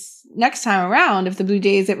for next time around. If the Blue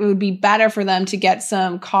Jays, it would be better for them to get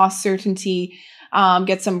some cost certainty,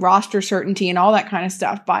 get some roster certainty and all that kind of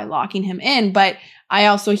stuff by locking him in. But I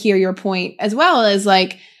also hear your point as well, as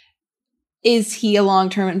like, is he a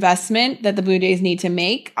long-term investment that the Blue Jays need to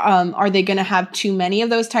make? Are they going to have too many of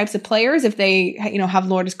those types of players if they, have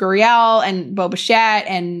Lourdes Gurriel and Bo Bichette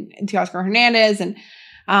and Teoscar Hernandez and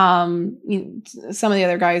some of the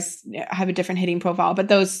other guys have a different hitting profile, but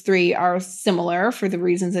those three are similar for the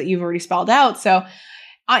reasons that you've already spelled out. So,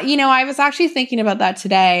 I was actually thinking about that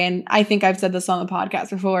today, and I think I've said this on the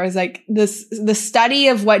podcast before, is like the study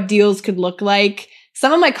of what deals could look like.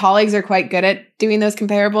 Some of my colleagues are quite good at doing those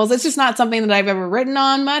comparables. It's just not something that I've ever written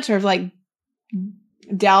on much or like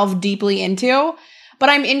delved deeply into, but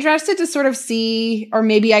I'm interested to sort of see, or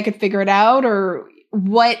maybe I could figure it out, or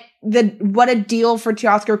what a deal for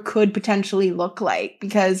Teoscar could potentially look like,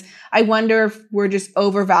 because I wonder if we're just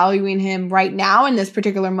overvaluing him right now in this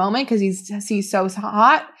particular moment because he's so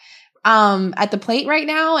hot at the plate right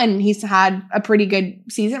now, and he's had a pretty good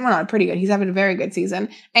season. Well, not pretty good. He's having a very good season,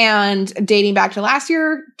 and dating back to last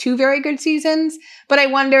year, 2 very good seasons. But I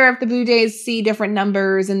wonder if the Blue Jays see different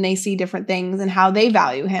numbers and they see different things and how they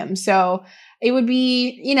value him. So it would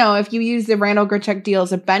be, if you use the Randal Grichuk deal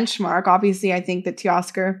as a benchmark, obviously I think that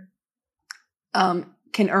Teoscar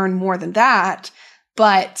can earn more than that,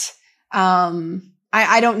 but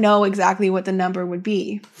I don't know exactly what the number would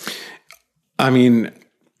be. I mean,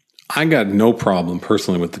 I got no problem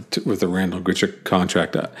personally with the Randal Grichuk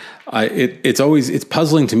contract. It's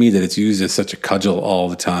puzzling to me that it's used as such a cudgel all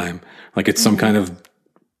the time. Like it's some kind of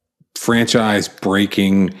franchise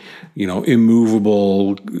breaking,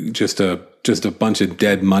 immovable, just a bunch of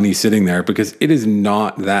dead money sitting there, because it is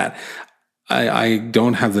not that. I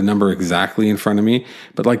don't have the number exactly in front of me,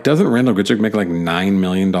 but like, doesn't Randall Grichuk make like $9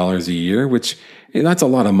 million a year, which that's a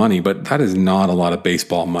lot of money, but that is not a lot of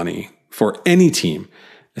baseball money for any team,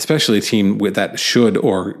 especially a team that should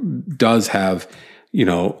or does have,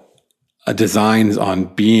 a designs on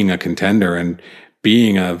being a contender and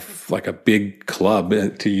being a big club,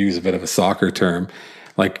 to use a bit of a soccer term.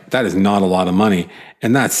 Like, that is not a lot of money.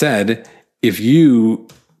 And that said, if you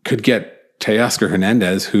could get Teoscar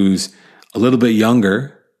Hernandez, who's a little bit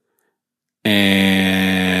younger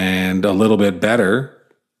and a little bit better,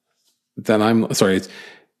 then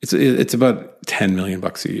it's about $10 million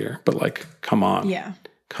a year. But like, come on. Yeah.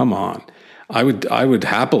 Come on. I would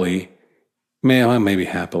happily, maybe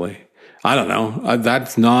happily. I don't know.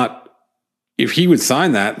 That's not, if he would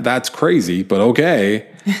sign that, that's crazy, but okay.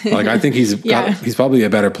 Like, I think he's he's probably a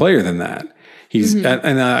better player than that. He's,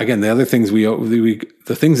 again, the other things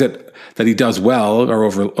the things that he does well are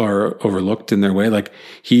overlooked in their way. Like,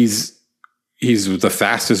 he's the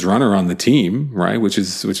fastest runner on the team, right? Which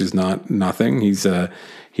is not nothing. He's a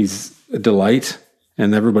delight,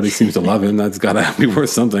 and everybody seems to love him. That's got to be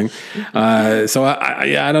worth something. So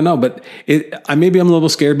I don't know, but maybe I'm a little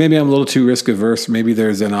scared. Maybe I'm a little too risk averse. Maybe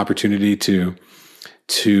there's an opportunity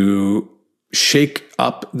to shake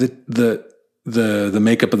up the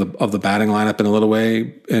makeup of the batting lineup in a little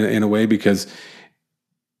way, in a way, because,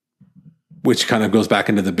 which kind of goes back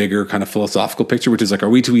into the bigger kind of philosophical picture, which is like, are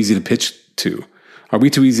we too easy to pitch to? Are we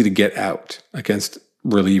too easy to get out against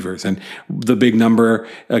relievers? And the big number,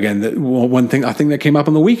 again, one thing I think that came up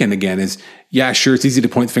on the weekend again is, yeah, sure, it's easy to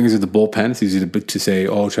point fingers at the bullpen. It's easy to say,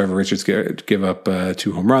 oh, Trevor Richards give up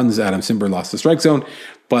 2 home runs. Adam Simber lost the strike zone,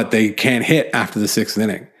 but they can't hit after the 6th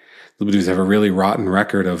inning. The Blue Jays have a really rotten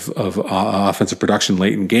record of offensive production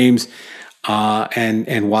late in games.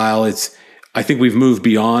 And while I think we've moved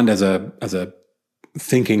beyond as a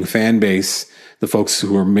thinking fan base, the folks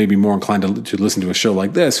who are maybe more inclined to listen to a show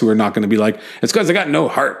like this, who are not going to be like, it's because they got no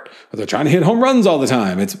heart, or they're trying to hit home runs all the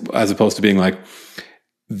time. It's as opposed to being like,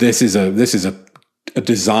 this is a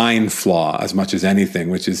design flaw as much as anything,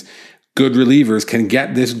 which is good relievers can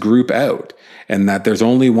get this group out. And that there's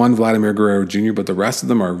only one Vladimir Guerrero Jr., but the rest of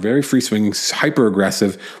them are very free swinging, hyper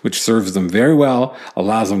aggressive, which serves them very well,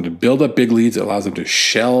 allows them to build up big leads, allows them to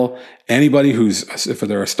shell anybody if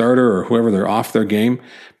they're a starter or whoever, they're off their game.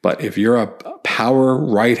 But if you're a power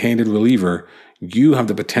right-handed reliever, you have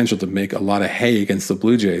the potential to make a lot of hay against the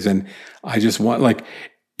Blue Jays. And I just want, like,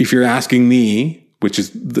 if you're asking me, which is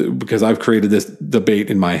because I've created this debate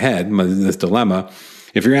in my head, this dilemma,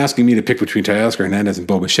 if you're asking me to pick between Teoscar Hernandez and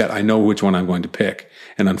Bo Bichette, I know which one I'm going to pick.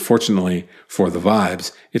 And unfortunately for the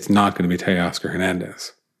vibes, it's not going to be Teoscar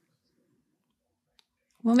Hernandez.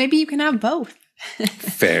 Well, maybe you can have both.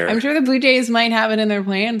 Fair. I'm sure the Blue Jays might have it in their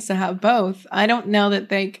plans to have both. I don't know that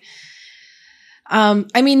they...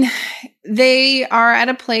 they are at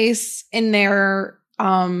a place in their...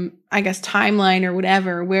 timeline or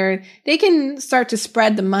whatever, where they can start to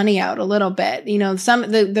spread the money out a little bit.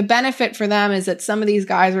 The benefit for them is that some of these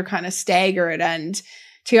guys are kind of staggered, and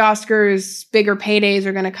Teoscar's bigger paydays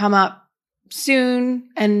are going to come up soon.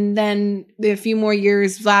 And then a few more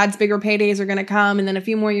years, Vlad's bigger paydays are going to come. And then a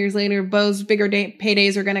few more years later, Bo's bigger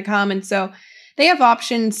paydays are going to come. And so they have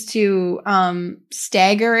options to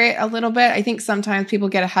stagger it a little bit. I think sometimes people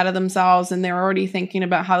get ahead of themselves and they're already thinking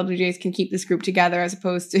about how the Blue Jays can keep this group together, as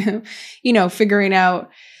opposed to, figuring out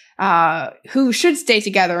who should stay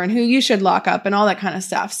together and who you should lock up and all that kind of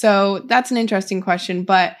stuff. So that's an interesting question.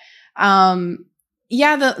 But the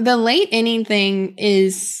late inning thing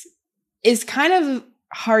is kind of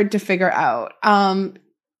hard to figure out.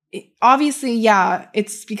 Obviously,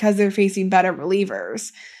 it's because they're facing better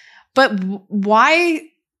relievers. But why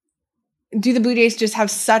do the Blue Jays just have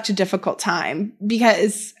such a difficult time?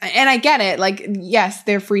 Because, and I get it, like, yes,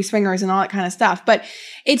 they're free swingers and all that kind of stuff, but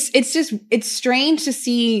it's strange to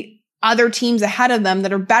see other teams ahead of them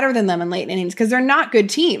that are better than them in late innings, because they're not good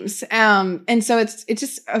teams. And so it's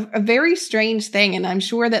just a very strange thing. And I'm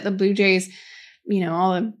sure that the Blue Jays,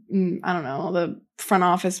 all the front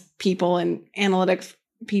office people and analytics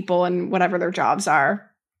people and whatever their jobs are,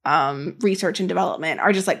 research and development,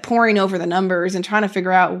 are just like poring over the numbers and trying to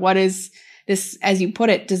figure out what is this, as you put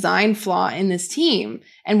it, design flaw in this team,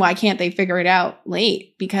 and why can't they figure it out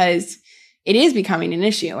late? Because it is becoming an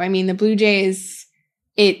issue. I mean, the Blue Jays,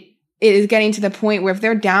 it is getting to the point where if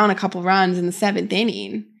they're down a couple runs in the 7th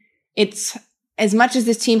inning, it's, as much as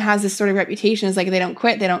this team has this sort of reputation, it's like they don't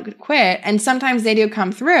quit. And sometimes they do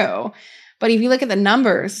come through. But if you look at the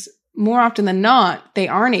numbers more often than not, they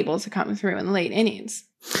aren't able to come through in the late innings.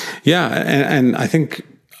 Yeah, and I think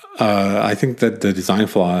that the design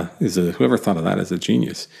flaw is whoever thought of that is a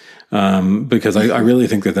genius, because I really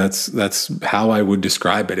think that's how I would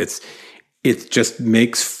describe it. It just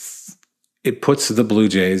it puts the Blue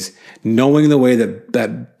Jays, knowing the way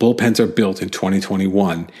that bullpens are built in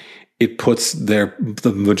 2021, it puts the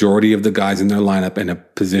majority of the guys in their lineup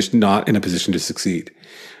not in a position to succeed,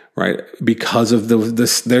 right? Because of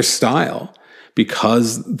their style.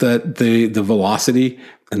 Because the velocity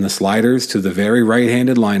and the sliders to the very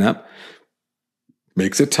right-handed lineup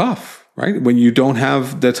makes it tough, right? When you don't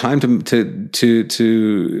have the time to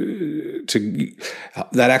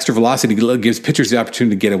that extra velocity gives pitchers the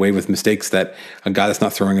opportunity to get away with mistakes that a guy that's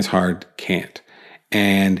not throwing as hard can't.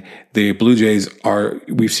 And the Blue Jays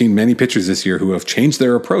we've seen many pitchers this year who have changed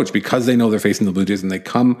their approach because they know they're facing the Blue Jays and they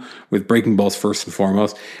come with breaking balls first and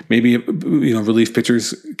foremost. Maybe, relief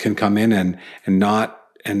pitchers can come in and not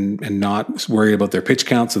worry about their pitch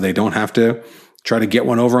count, so they don't have to try to get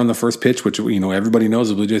one over on the first pitch, which, everybody knows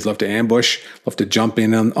the Blue Jays love to ambush, love to jump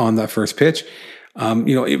in on that first pitch.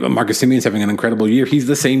 Marcus Semien's having an incredible year. He's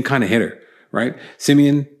the same kind of hitter, right?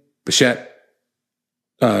 Semien, Bichette,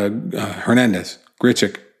 Hernandez,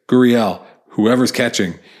 Grichuk, Gurriel, whoever's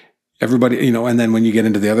catching, everybody, and then when you get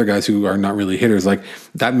into the other guys who are not really hitters, like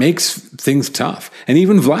that makes things tough. And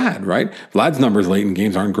even Vlad, right? Vlad's numbers late in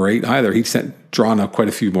games aren't great either. He's drawn up quite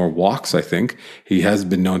a few more walks, I think. He has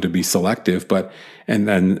been known to be selective, but,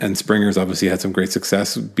 and Springer's obviously had some great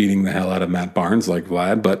success beating the hell out of Matt Barnes like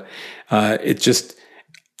Vlad, but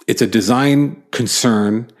it's a design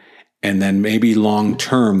concern. And then maybe long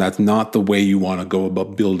term, that's not the way you want to go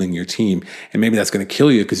about building your team. And maybe that's going to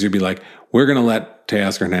kill you because you'll be like, we're going to let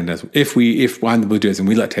Teoscar Hernandez, if I'm the Blue Jays and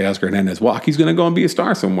we let Teoscar Hernandez walk, he's going to go and be a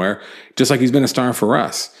star somewhere, just like he's been a star for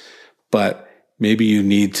us. But maybe you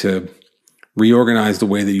need to reorganize the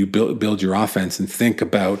way that you build your offense and think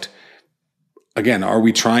about, again, are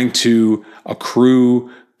we trying to accrue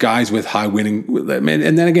guys with high winning?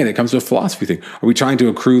 And then again, it comes to a philosophy thing. Are we trying to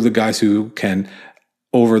accrue the guys who can,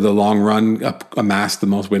 over the long run, amass the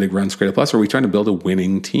most weighted runs created plus? Or are we trying to build a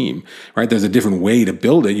winning team, right? There's a different way to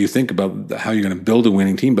build it. You think about how you're going to build a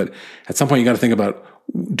winning team, but at some point you got to think about,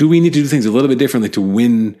 do we need to do things a little bit differently to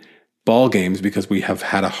win ball games because we have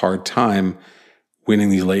had a hard time winning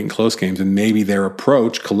these late and close games? And maybe their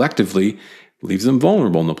approach collectively leaves them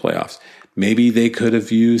vulnerable in the playoffs. Maybe they could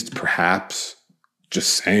have used, perhaps, just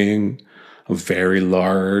saying, a very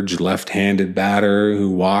large left-handed batter who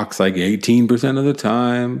walks like 18% of the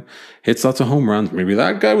time, hits lots of home runs. Maybe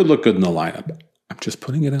that guy would look good in the lineup. I'm just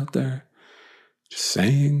putting it out there. Just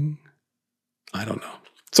saying. I don't know.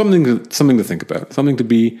 Something to think about. Something to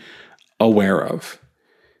be aware of.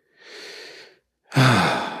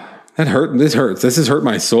 That hurt. This hurts. This has hurt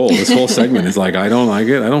my soul. This whole segment is like, I don't like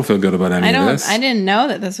it. I don't feel good about any of this. I didn't know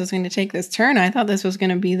that this was going to take this turn. I thought this was going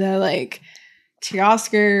to be the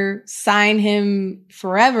Teoscar sign him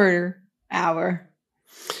forever hour.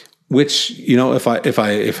 Which, if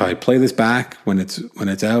I play this back when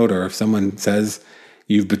it's out, or if someone says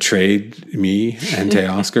you've betrayed me and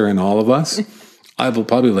Teoscar and all of us, I will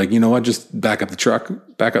probably just back up the truck,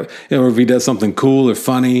 back up. Or if he does something cool or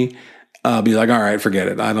funny, I'll be like, all right, forget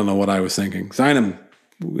it. I don't know what I was thinking. Sign him.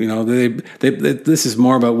 This is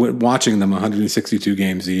more about watching them 162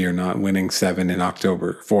 games a year, not winning 7 in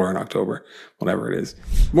October, 4 in October, whatever it is.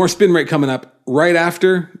 More Spin Rate coming up right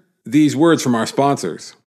after these words from our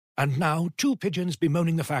sponsors. And now, two pigeons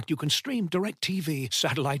bemoaning the fact you can stream DirecTV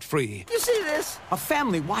satellite-free. You see this? A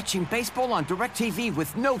family watching baseball on DirecTV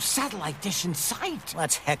with no satellite dish in sight.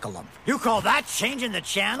 Let's heckle them. You call that changing the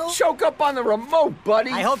channel? Choke up on the remote,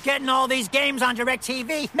 buddy. I hope getting all these games on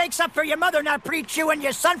DirecTV makes up for your mother not pre-chewing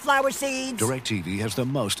your sunflower seeds. DirecTV has the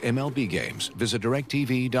most MLB games. Visit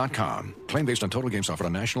DirecTV.com. Claim based on total games offered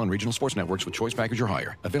on national and regional sports networks with choice package or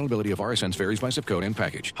higher. Availability of RSNs varies by zip code and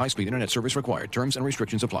package. High-speed internet service required. Terms and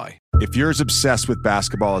restrictions apply. If you're as obsessed with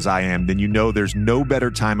basketball as I am, then you know there's no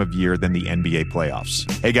better time of year than the NBA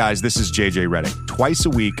playoffs. Hey guys, this is JJ Redick. Twice a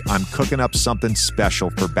week, I'm cooking up something special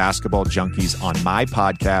for basketball junkies on my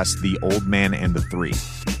podcast, The Old Man and the Three.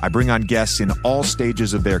 I bring on guests in all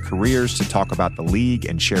stages of their careers to talk about the league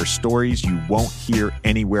and share stories you won't hear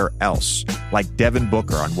anywhere else, like Devin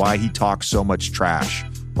Booker on why he talks so much trash,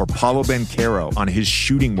 or Paulo Banchero on his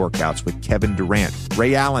shooting workouts with Kevin Durant,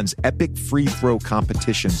 Ray Allen's epic free throw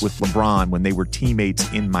competitions with LeBron when they were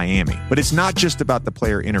teammates in Miami. But it's not just about the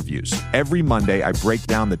player interviews. Every Monday, I break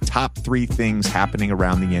down the top 3 things happening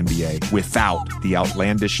around the NBA without the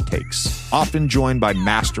outlandish takes. Often joined by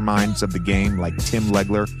masterminds of the game like Tim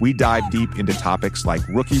Legler, we dive deep into topics like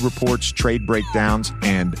rookie reports, trade breakdowns,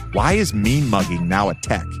 and why is mean mugging now a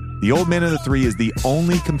tech? The Old Man and the Three is the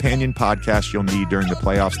only companion podcast you'll need during the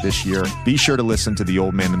playoffs this year. Be sure to listen to The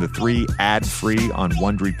Old Man and the Three ad-free on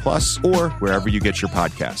Wondery Plus or wherever you get your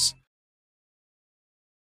podcasts.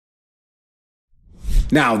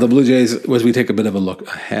 Now, the Blue Jays, as we take a bit of a look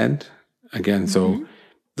ahead, again, so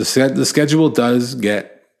the schedule does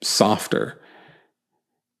get softer.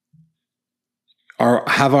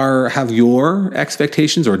 Have your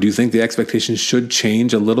expectations, or do you think the expectations should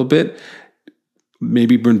change a little bit?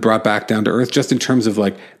 Maybe been brought back down to earth, just in terms of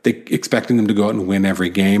like expecting them to go out and win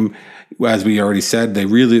every game. As we already said,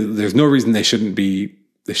 there's no reason they shouldn't be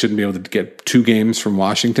able to get 2 games from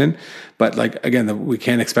Washington. But like, again, we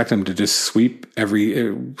can't expect them to just sweep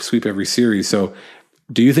every series. So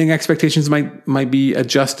do you think expectations might be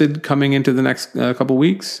adjusted coming into the next couple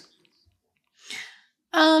weeks?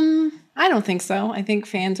 I don't think so. I think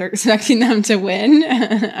fans are expecting them to win.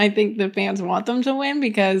 I think the fans want them to win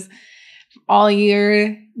because all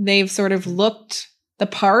year they've sort of looked the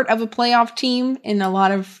part of a playoff team in a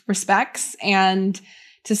lot of respects. And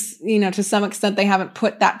to some extent, they haven't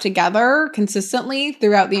put that together consistently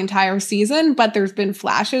throughout the entire season, but there's been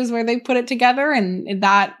flashes where they put it together, and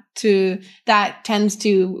that tends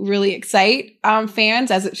to really excite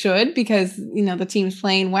fans, as it should, because, the team's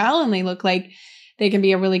playing well and they look like they can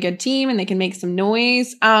be a really good team and they can make some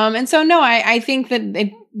noise. And so, no, I think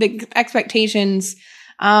that the expectations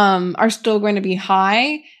are still going to be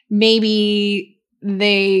high. Maybe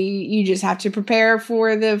you just have to prepare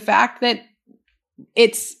for the fact that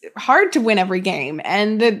it's hard to win every game,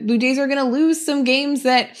 and the Blue Jays are going to lose some games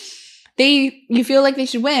that you feel like they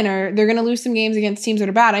should win, or they're going to lose some games against teams that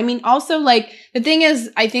are bad. I mean, also, like, the thing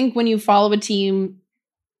is, I think when you follow a team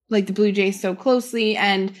like the Blue Jays so closely,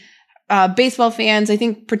 and baseball fans, I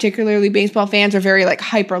think particularly baseball fans, are very like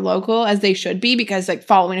hyper local, as they should be, because like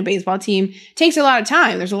following a baseball team takes a lot of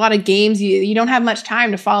time. There's a lot of games. You don't have much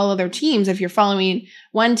time to follow other teams if you're following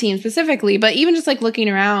one team specifically. But even just like looking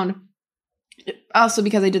around, also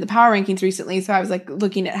because I did the power rankings recently, so I was like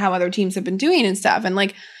looking at how other teams have been doing and stuff. And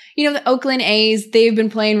like, the Oakland A's, they've been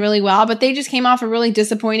playing really well, but they just came off a really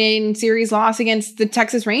disappointing series loss against the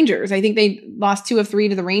Texas Rangers. I think they lost 2 of 3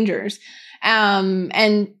 to the Rangers.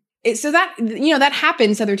 So that, that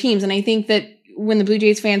happens to other teams. And I think that when the Blue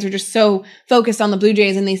Jays fans are just so focused on the Blue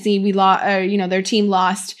Jays and they see their team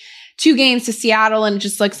lost 2 games to Seattle, and it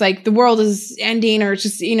just looks like the world is ending, or it's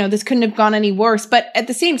just, this couldn't have gone any worse. But at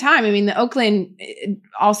the same time, I mean, the Oakland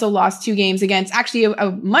also lost 2 games against actually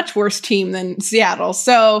a much worse team than Seattle.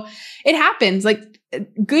 So it happens. Like,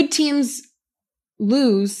 good teams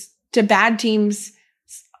lose to bad teams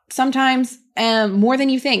sometimes more than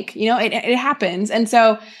you think. It happens. And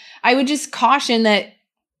so I would just caution that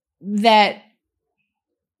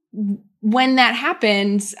when that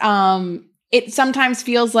happens, it sometimes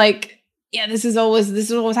feels like, this is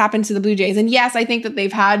always happened to the Blue Jays. And yes, I think that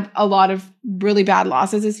they've had a lot of really bad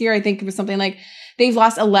losses this year. I think it was something like they've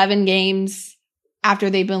lost 11 games after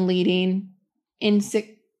they've been leading into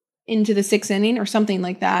the 6th inning or something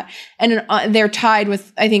like that. And they're tied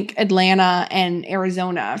with, I think, Atlanta and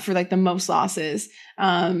Arizona for like the most losses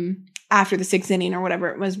after the 6th inning, or whatever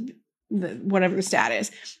it was, whatever the stat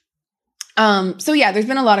is. So yeah, there's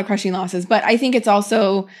been a lot of crushing losses, but I think it's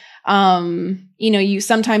also,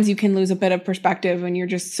 sometimes you can lose a bit of perspective when you're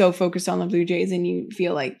just so focused on the Blue Jays and you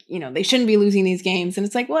feel like, they shouldn't be losing these games. And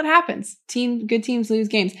it's like, well, it happens. Good teams lose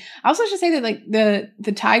games. I also should say that like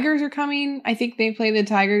the Tigers are coming. I think they play the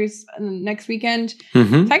Tigers next weekend.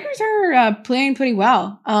 Mm-hmm. Tigers are playing pretty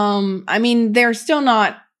well. I mean, they're still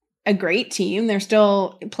not a great team. They're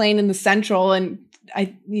still playing in the Central, and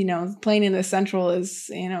playing in the Central is,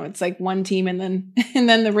 it's like one team and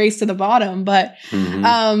then the race to the bottom. But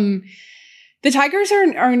the Tigers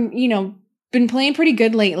are been playing pretty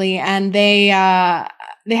good lately, and they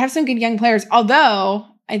have some good young players. Although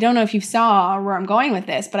I don't know if you saw where I'm going with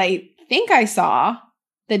this, but I think I saw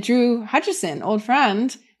that Drew Hutchison, old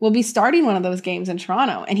friend, will be starting one of those games in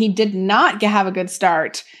Toronto, and he did not have a good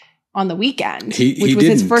start on the weekend, which was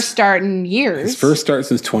his first start in years. His first start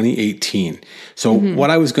since 2018. So what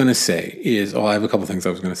I was going to say is, I have a couple things I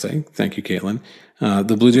was going to say. Thank you, Caitlin.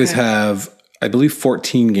 The Blue Jays have, I believe,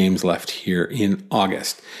 14 games left here in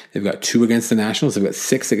August. They've got 2 against the Nationals. They've got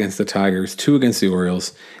 6 against the Tigers, 2 against the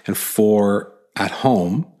Orioles, and 4 at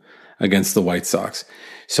home. against the White Sox.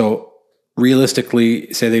 So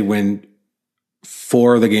realistically, say they win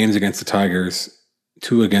 4 of the games against the Tigers,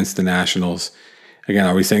 2 against the Nationals. Again,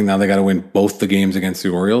 are we saying now they got to win both the games against the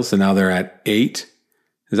Orioles? So now they're at 8.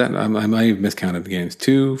 Is that, I might have miscounted the games.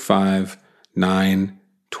 2, 5, 9,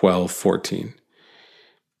 12, 14.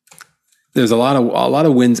 There's a lot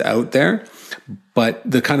of wins out there, but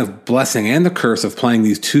the kind of blessing and the curse of playing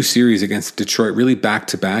these 2 series against Detroit really back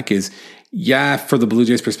to back is, yeah, for the Blue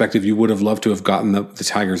Jays perspective, you would have loved to have gotten the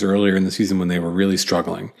Tigers earlier in the season when they were really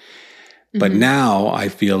struggling. But now I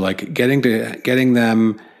feel like getting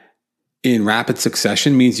them in rapid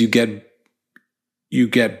succession means you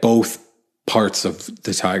get both parts of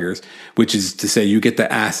the Tigers, which is to say you get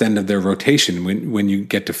the ass end of their rotation when you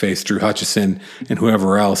get to face Drew Hutchison and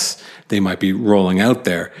whoever else they might be rolling out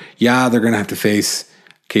there. Yeah, they're going to have to face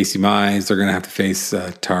Casey Mize. They're going to have to face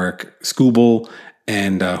Tarek Skubal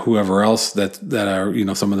and whoever else that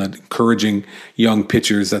are, some of the encouraging young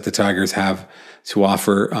pitchers that the Tigers have to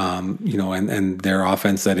offer, and their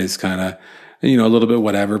offense that is kind of, a little bit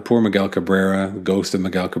whatever. Poor Miguel Cabrera, the ghost of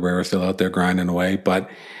Miguel Cabrera, still out there grinding away, but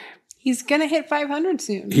he's going to hit 500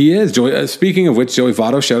 soon. He is. Speaking of which, Joey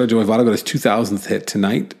Votto, shout out Joey Votto, got his 2,000th hit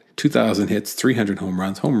tonight. 2,000 hits, 300 home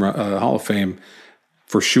runs, Hall of Fame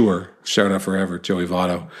for sure. Shout out forever, Joey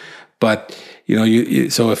Votto. But,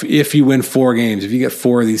 so if you win 4 games, if you get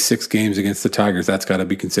 4 of these 6 games against the Tigers, that's got to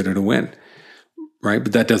be considered a win, right?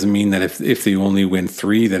 But that doesn't mean that if they only win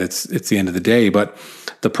 3, that it's the end of the day. But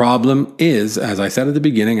the problem is, as I said at the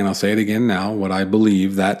beginning, and I'll say it again now, what I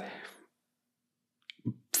believe that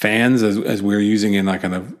fans, as we're using in a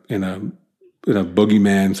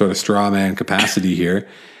boogeyman sort of straw man capacity here,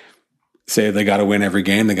 say they got to win every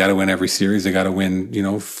game, they got to win every series, they got to win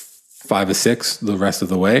 5 or 6 the rest of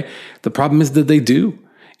the way. The problem is that they do.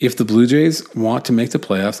 If the Blue Jays want to make the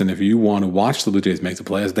playoffs, and if you want to watch the Blue Jays make the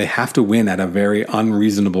playoffs, they have to win at a very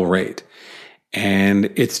unreasonable rate. And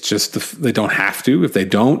it's just, they don't have to. If they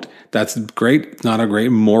don't, that's great. It's not a great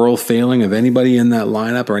moral failing of anybody in that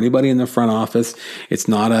lineup or anybody in the front office. It's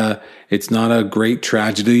not a great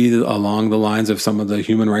tragedy along the lines of some of the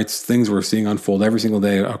human rights things we're seeing unfold every single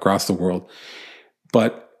day across the world.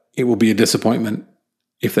 But it will be a disappointment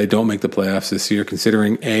if they don't make the playoffs this year,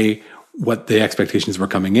 considering A, what the expectations were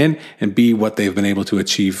coming in, and B, what they've been able to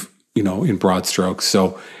achieve, in broad strokes.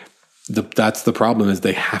 So that's the problem, is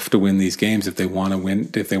they have to win these games if they want to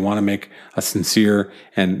win, if they want to make a sincere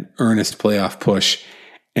and earnest playoff push.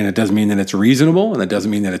 And it doesn't mean that it's reasonable, and it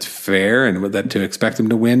doesn't mean that it's fair, and that to expect them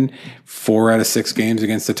to win 4 out of 6 games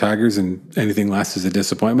against the Tigers and anything less is a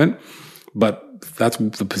disappointment. But that's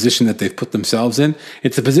the position that they've put themselves in.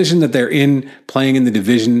 It's the position that they're in, playing in the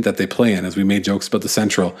division that they play in. As we made jokes about the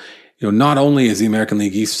Central, not only is the American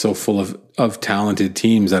League East so full of talented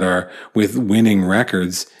teams that are with winning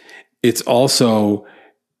records, it's also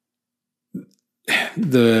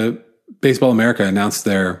the Baseball America announced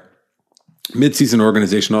their midseason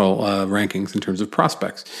organizational rankings in terms of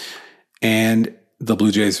prospects. And the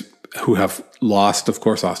Blue Jays, who have lost, of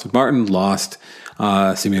course, Austin Martin, lost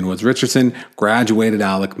Simeon Woods Richardson, graduated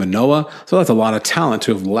Alek Manoah. So that's a lot of talent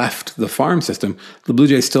to have left the farm system. The Blue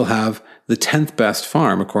Jays still have the 10th best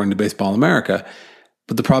farm, according to Baseball America.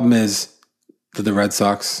 But the problem is that the Red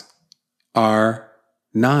Sox are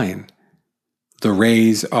 9. The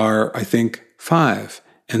Rays are, I think, 5.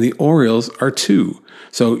 And the Orioles are 2.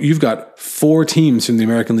 So you've got 4 teams from the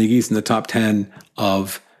American League East in the top 10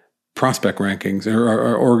 of prospect rankings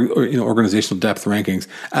or organizational depth rankings,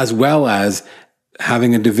 as well as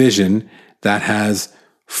having a division that has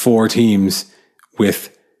 4 teams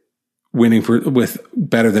with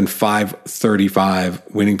better than 535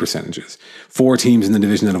 winning percentages. 4 teams in the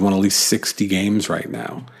division that have won at least 60 games right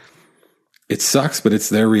now. It sucks, but it's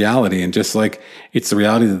their reality. And just like it's the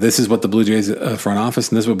reality that this is what the Blue Jays front office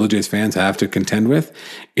and this is what Blue Jays fans have to contend with,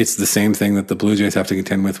 it's the same thing that the Blue Jays have to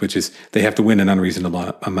contend with, which is they have to win an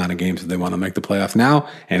unreasonable amount of games if they want to make the playoff now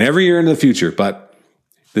and every year into the future. But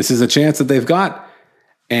this is a chance that they've got,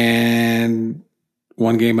 and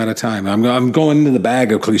one game at a time. I'm going into the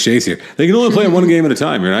bag of cliches here. They can only play one game at a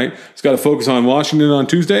time, right? It's got to focus on Washington on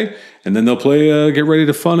Tuesday, and then they'll play, get ready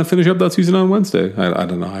to finish up that season on Wednesday. I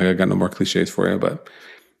don't know. I got no more cliches for you, but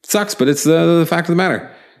it sucks, but it's the fact of the matter.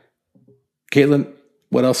 Caitlin,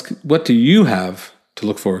 what do you have to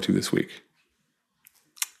look forward to this week?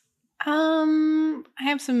 I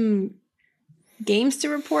have some games to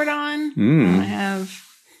report on. I have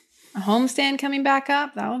a homestand coming back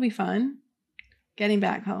up. That will be fun. Getting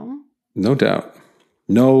back home. No doubt.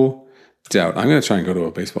 I'm going to try and go to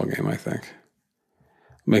a baseball game, I think.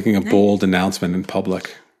 Making a bold announcement in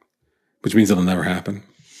public, which means it'll never happen.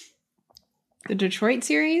 The Detroit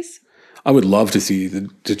series? I would love to see the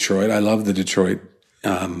Detroit. I love the Detroit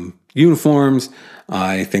uniforms.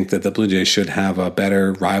 I think that the Blue Jays should have a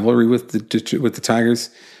better rivalry with the Tigers.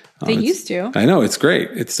 They used to. I know, it's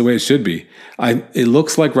great. It's the way it should be. It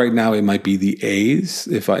looks like right now it might be the A's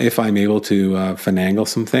if I'm able to finagle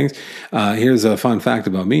some things. Here's a fun fact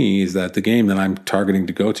about me is that the game that I'm targeting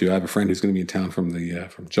to go to, I have a friend who's going to be in town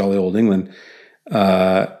from jolly old England,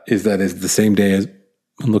 is the same day as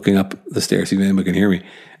I'm looking up the stairs, see if anyone can hear me.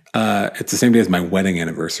 It's the same day as my wedding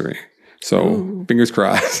anniversary. So fingers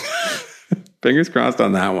crossed. Fingers crossed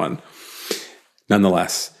on that one.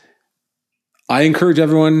 Nonetheless, I encourage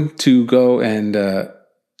everyone to go and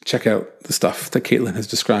check out the stuff that Caitlin has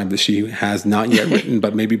described that she has not yet written,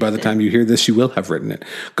 but maybe by the time you hear this, she will have written it.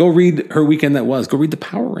 Go read her weekend that was. Go read the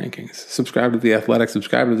Power Rankings. Subscribe to The Athletic.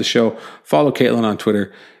 Subscribe to the show. Follow Caitlin on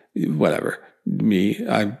Twitter. Whatever. Me,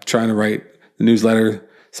 I'm trying to write the newsletter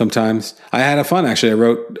sometimes. I had a fun,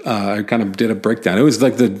 actually. I kind of did a breakdown. It was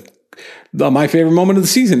like my favorite moment of the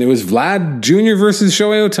season. It was Vlad Jr. versus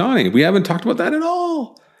Shohei Ohtani. We haven't talked about that at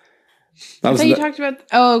all. I thought you talked about,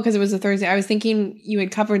 because it was a Thursday. I was thinking you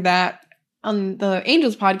had covered that on the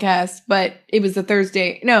Angels podcast, but it was the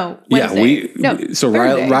Thursday. No, Wednesday. So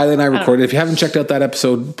Thursday. Riley and I recorded. If you haven't checked out that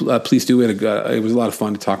episode, please do it. It was a lot of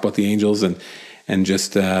fun to talk about the Angels and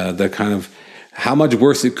just the kind of how much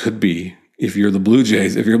worse it could be if you're the Blue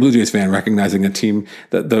Jays. If you're a Blue Jays fan, recognizing a team,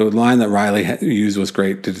 that the line that Riley used was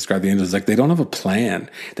great to describe the Angels. Like, they don't have a plan.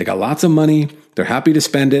 They got lots of money. They're happy to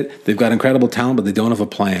spend it. They've got incredible talent, but they don't have a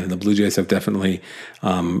plan. And the Blue Jays have definitely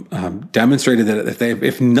demonstrated that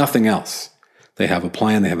if nothing else, they have a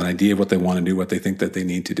plan. They have an idea of what they want to do, what they think that they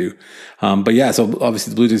need to do. But yeah, so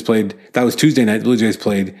obviously the Blue Jays played. That was Tuesday night. The Blue Jays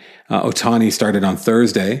played. Ohtani started on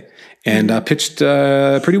Thursday and pitched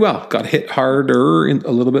pretty well. Got hit harder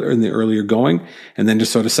a little bit in the earlier going, and then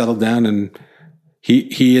just sort of settled down. And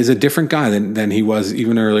he is a different guy than he was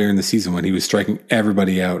even earlier in the season when he was striking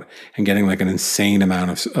everybody out and getting like an insane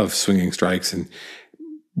amount of swinging strikes and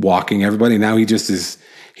walking everybody. Now he just is.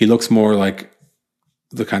 He looks more like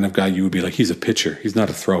the kind of guy you would be like, he's a pitcher. He's not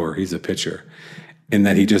a thrower. He's a pitcher. In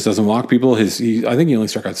that he just doesn't walk people. I think he only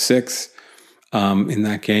struck out 6 in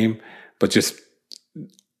that game, but just,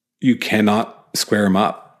 you cannot square him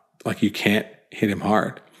up. Like, you can't hit him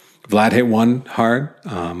hard. Vlad hit one hard,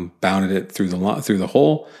 bounded it through the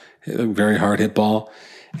hole, a very hard hit ball.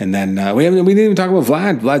 And then we didn't even talk about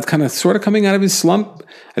Vlad. Vlad's kind of sort of coming out of his slump.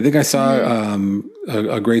 I think I saw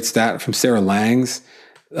a great stat from Sarah Langs,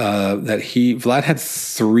 that Vlad had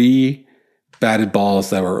 3 batted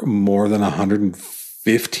balls that were more than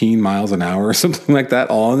 115 miles an hour or something like that,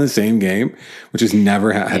 all in the same game, which has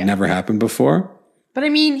never happened before. But I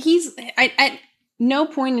mean, he's at no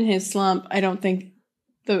point in his slump, I don't think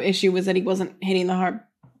the issue was that he wasn't hitting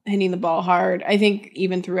the ball hard. I think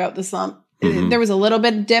even throughout the slump, there was a little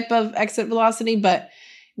bit dip of exit velocity, but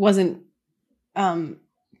wasn't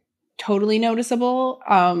totally noticeable.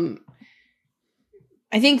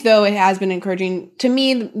 I think, though, it has been encouraging. To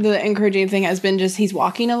me, the encouraging thing has been just he's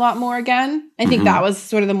walking a lot more again. I think that was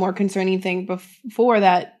sort of the more concerning thing before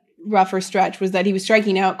that rougher stretch, was that he was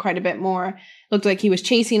striking out quite a bit more. Looked like he was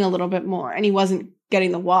chasing a little bit more, and he wasn't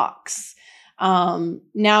getting the walks.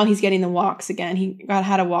 Now he's getting the walks again. He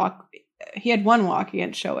had a walk. He had 1 walk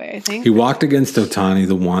against Shohei, I think. He walked against Ohtani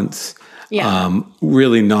the once. Yeah.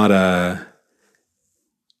 Really not a...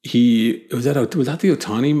 Was that the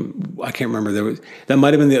Ohtani? I can't remember. That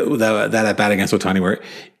might have been that at bat against Ohtani where,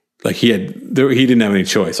 like, he didn't have any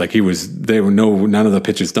choice. Like, none of the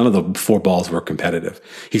pitches, none of the 4 balls were competitive.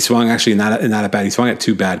 He swung actually in that at bat. He swung at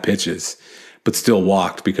 2 bad pitches, but still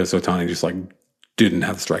walked because Ohtani just like didn't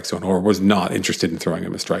have the strike zone or was not interested in throwing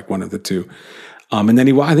him a strike. One of the two. And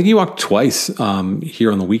then I think he walked twice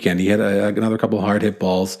here on the weekend. He had another couple of hard hit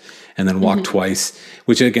balls and then walked twice,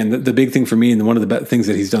 which again, the big thing for me, and one of the things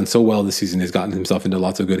that he's done so well this season is gotten himself into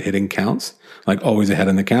lots of good hitting counts, like always ahead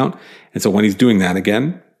in the count. And so when he's doing that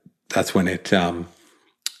again, that's when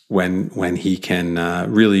when he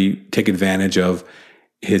can really take advantage of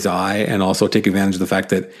his eye and also take advantage of the fact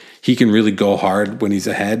that he can really go hard when he's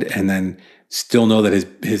ahead and then still know that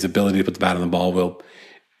his ability to put the bat on the ball will,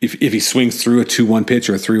 if he swings through a 2-1 pitch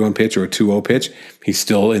or a 3-1 pitch or a 2-0 pitch, he's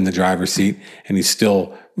still in the driver's seat and he's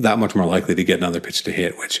still that much more likely to get another pitch to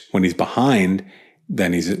hit, which when he's behind,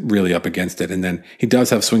 then he's really up against it. And then he does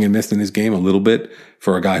have swing and miss in his game a little bit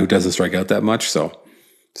for a guy who doesn't strike out that much. So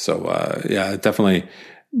yeah, definitely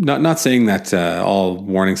not saying that all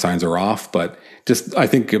warning signs are off, but just, I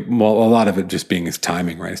think a lot of it just being his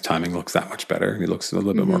timing, right? His timing looks that much better. He looks a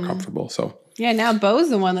little bit more comfortable. So yeah, now Bo's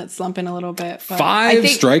the one that's slumping a little bit. But 5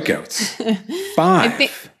 strikeouts.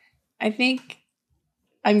 5. I think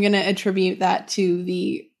I'm going to attribute that to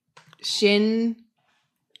the shin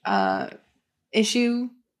issue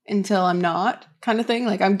until I'm not, kind of thing.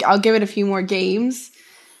 Like I'll give it a few more games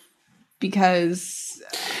because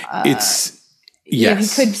he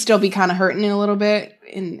could still be kind of hurting a little bit,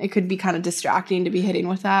 and it could be kind of distracting to be hitting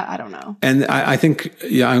with that. I don't know. And I think,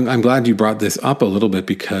 I'm glad you brought this up a little bit,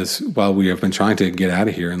 because while we have been trying to get out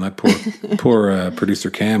of here and let poor producer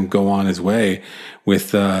Cam go on his way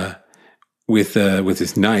with his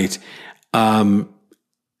night,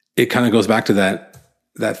 it kind of goes back to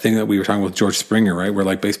that thing that we were talking with George Springer, right? Where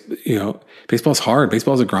like baseball's hard,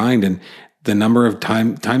 baseball's a grind, and the number of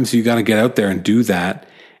times you got to get out there and do that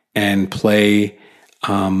and play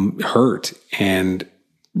hurt and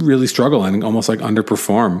really struggle and almost like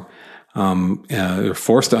underperform, or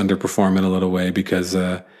forced to underperform in a little way because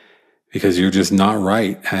you're just not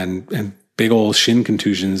right, and big old shin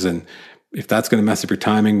contusions, and if that's going to mess up your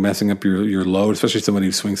timing, messing up your load, especially somebody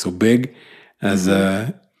who swings so big as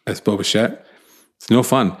Bo Bichette, it's no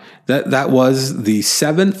fun. That was the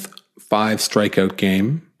 7th 5-strikeout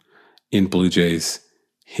game in Blue Jays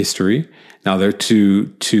history. Now, there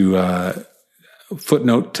to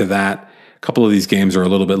footnote to that, a couple of these games are a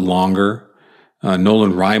little bit longer.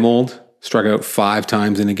 Nolan Reimold struck out 5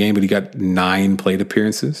 times in a game, but he got 9 plate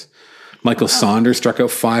appearances. Michael Saunders struck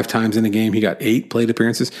out 5 times in a game. He got 8 plate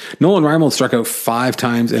appearances. Nolan Reimold struck out 5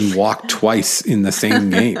 times and walked twice in the same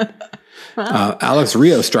game. Alex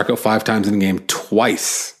Rios struck out 5 times in a game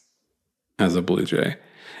twice as a Blue Jay.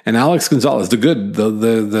 And Alex Gonzalez,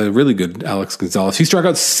 the really good Alex Gonzalez, he struck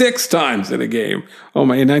out 6 times in a game. In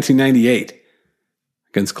 1998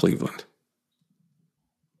 against Cleveland.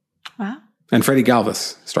 Wow. And Freddie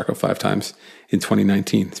Galvis struck out 5 times in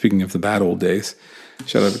 2019. Speaking of the bad old days,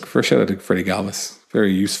 shout out to Freddie Galvis.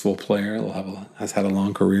 Very useful player. Has had a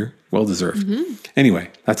long career. Well deserved. Mm-hmm. Anyway,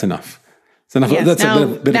 that's enough. It's enough. Yes, that's a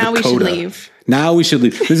bit of a coda. Should leave. Now we should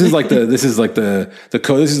leave. This is like the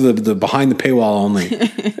code. This is the behind the paywall only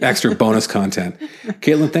extra bonus content.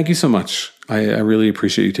 Caitlin, thank you so much. I really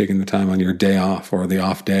appreciate you taking the time on your day off, or the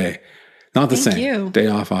off day. Not the same. You. Day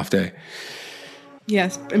off day.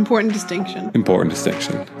 Yes, important distinction.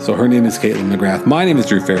 So her name is Caitlin McGrath. My name is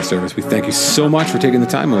Drew Fairservice. We thank you so much for taking the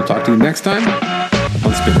time. We'll talk to you next time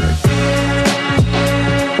on Spin Rate.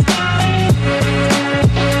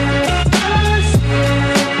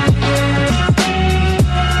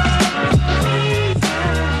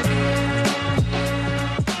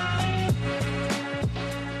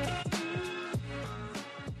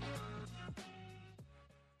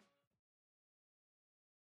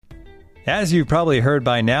 As you've probably heard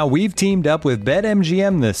by now, we've teamed up with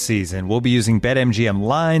BetMGM this season. We'll be using BetMGM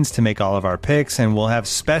lines to make all of our picks, and we'll have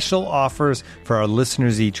special offers for our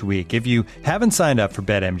listeners each week. If you haven't signed up for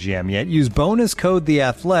BetMGM yet, use bonus code The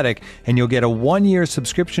Athletic, and you'll get a 1-year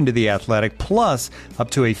subscription to The Athletic, plus up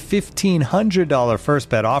to a $1,500 first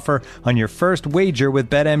bet offer on your first wager with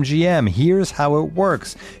BetMGM. Here's how it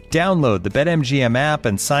works. Download the BetMGM app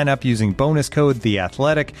and sign up using bonus code The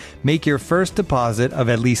Athletic. Make your first deposit of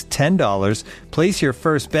at least $10. Place your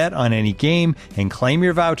first bet on any game and claim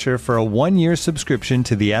your voucher for a 1-year subscription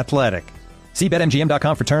to The Athletic. See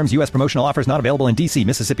BetMGM.com for terms. U.S. promotional offers not available in D.C.,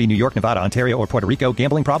 Mississippi, New York, Nevada, Ontario, or Puerto Rico.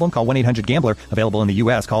 Gambling problem? Call 1-800-GAMBLER. Available in the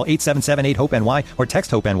U.S. Call 877-8-HOPE-NY or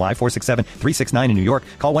text HOPE-NY 467-369 in New York.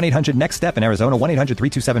 Call 1-800-NEXT-STEP in Arizona.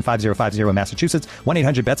 1-800-327-5050 in Massachusetts.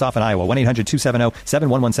 1-800-BETS-OFF in Iowa.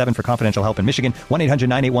 1-800-270-7117 for confidential help in Michigan.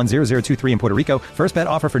 1-800-981-0023 in Puerto Rico. First bet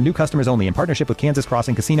offer for new customers only in partnership with Kansas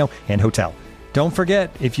Crossing Casino and Hotel. Don't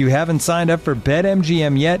forget, if you haven't signed up for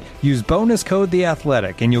BetMGM yet, use bonus code The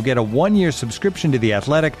Athletic, and you'll get a 1-year subscription to The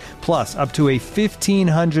Athletic, plus up to a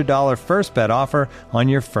 $1,500 first bet offer on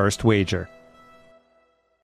your first wager.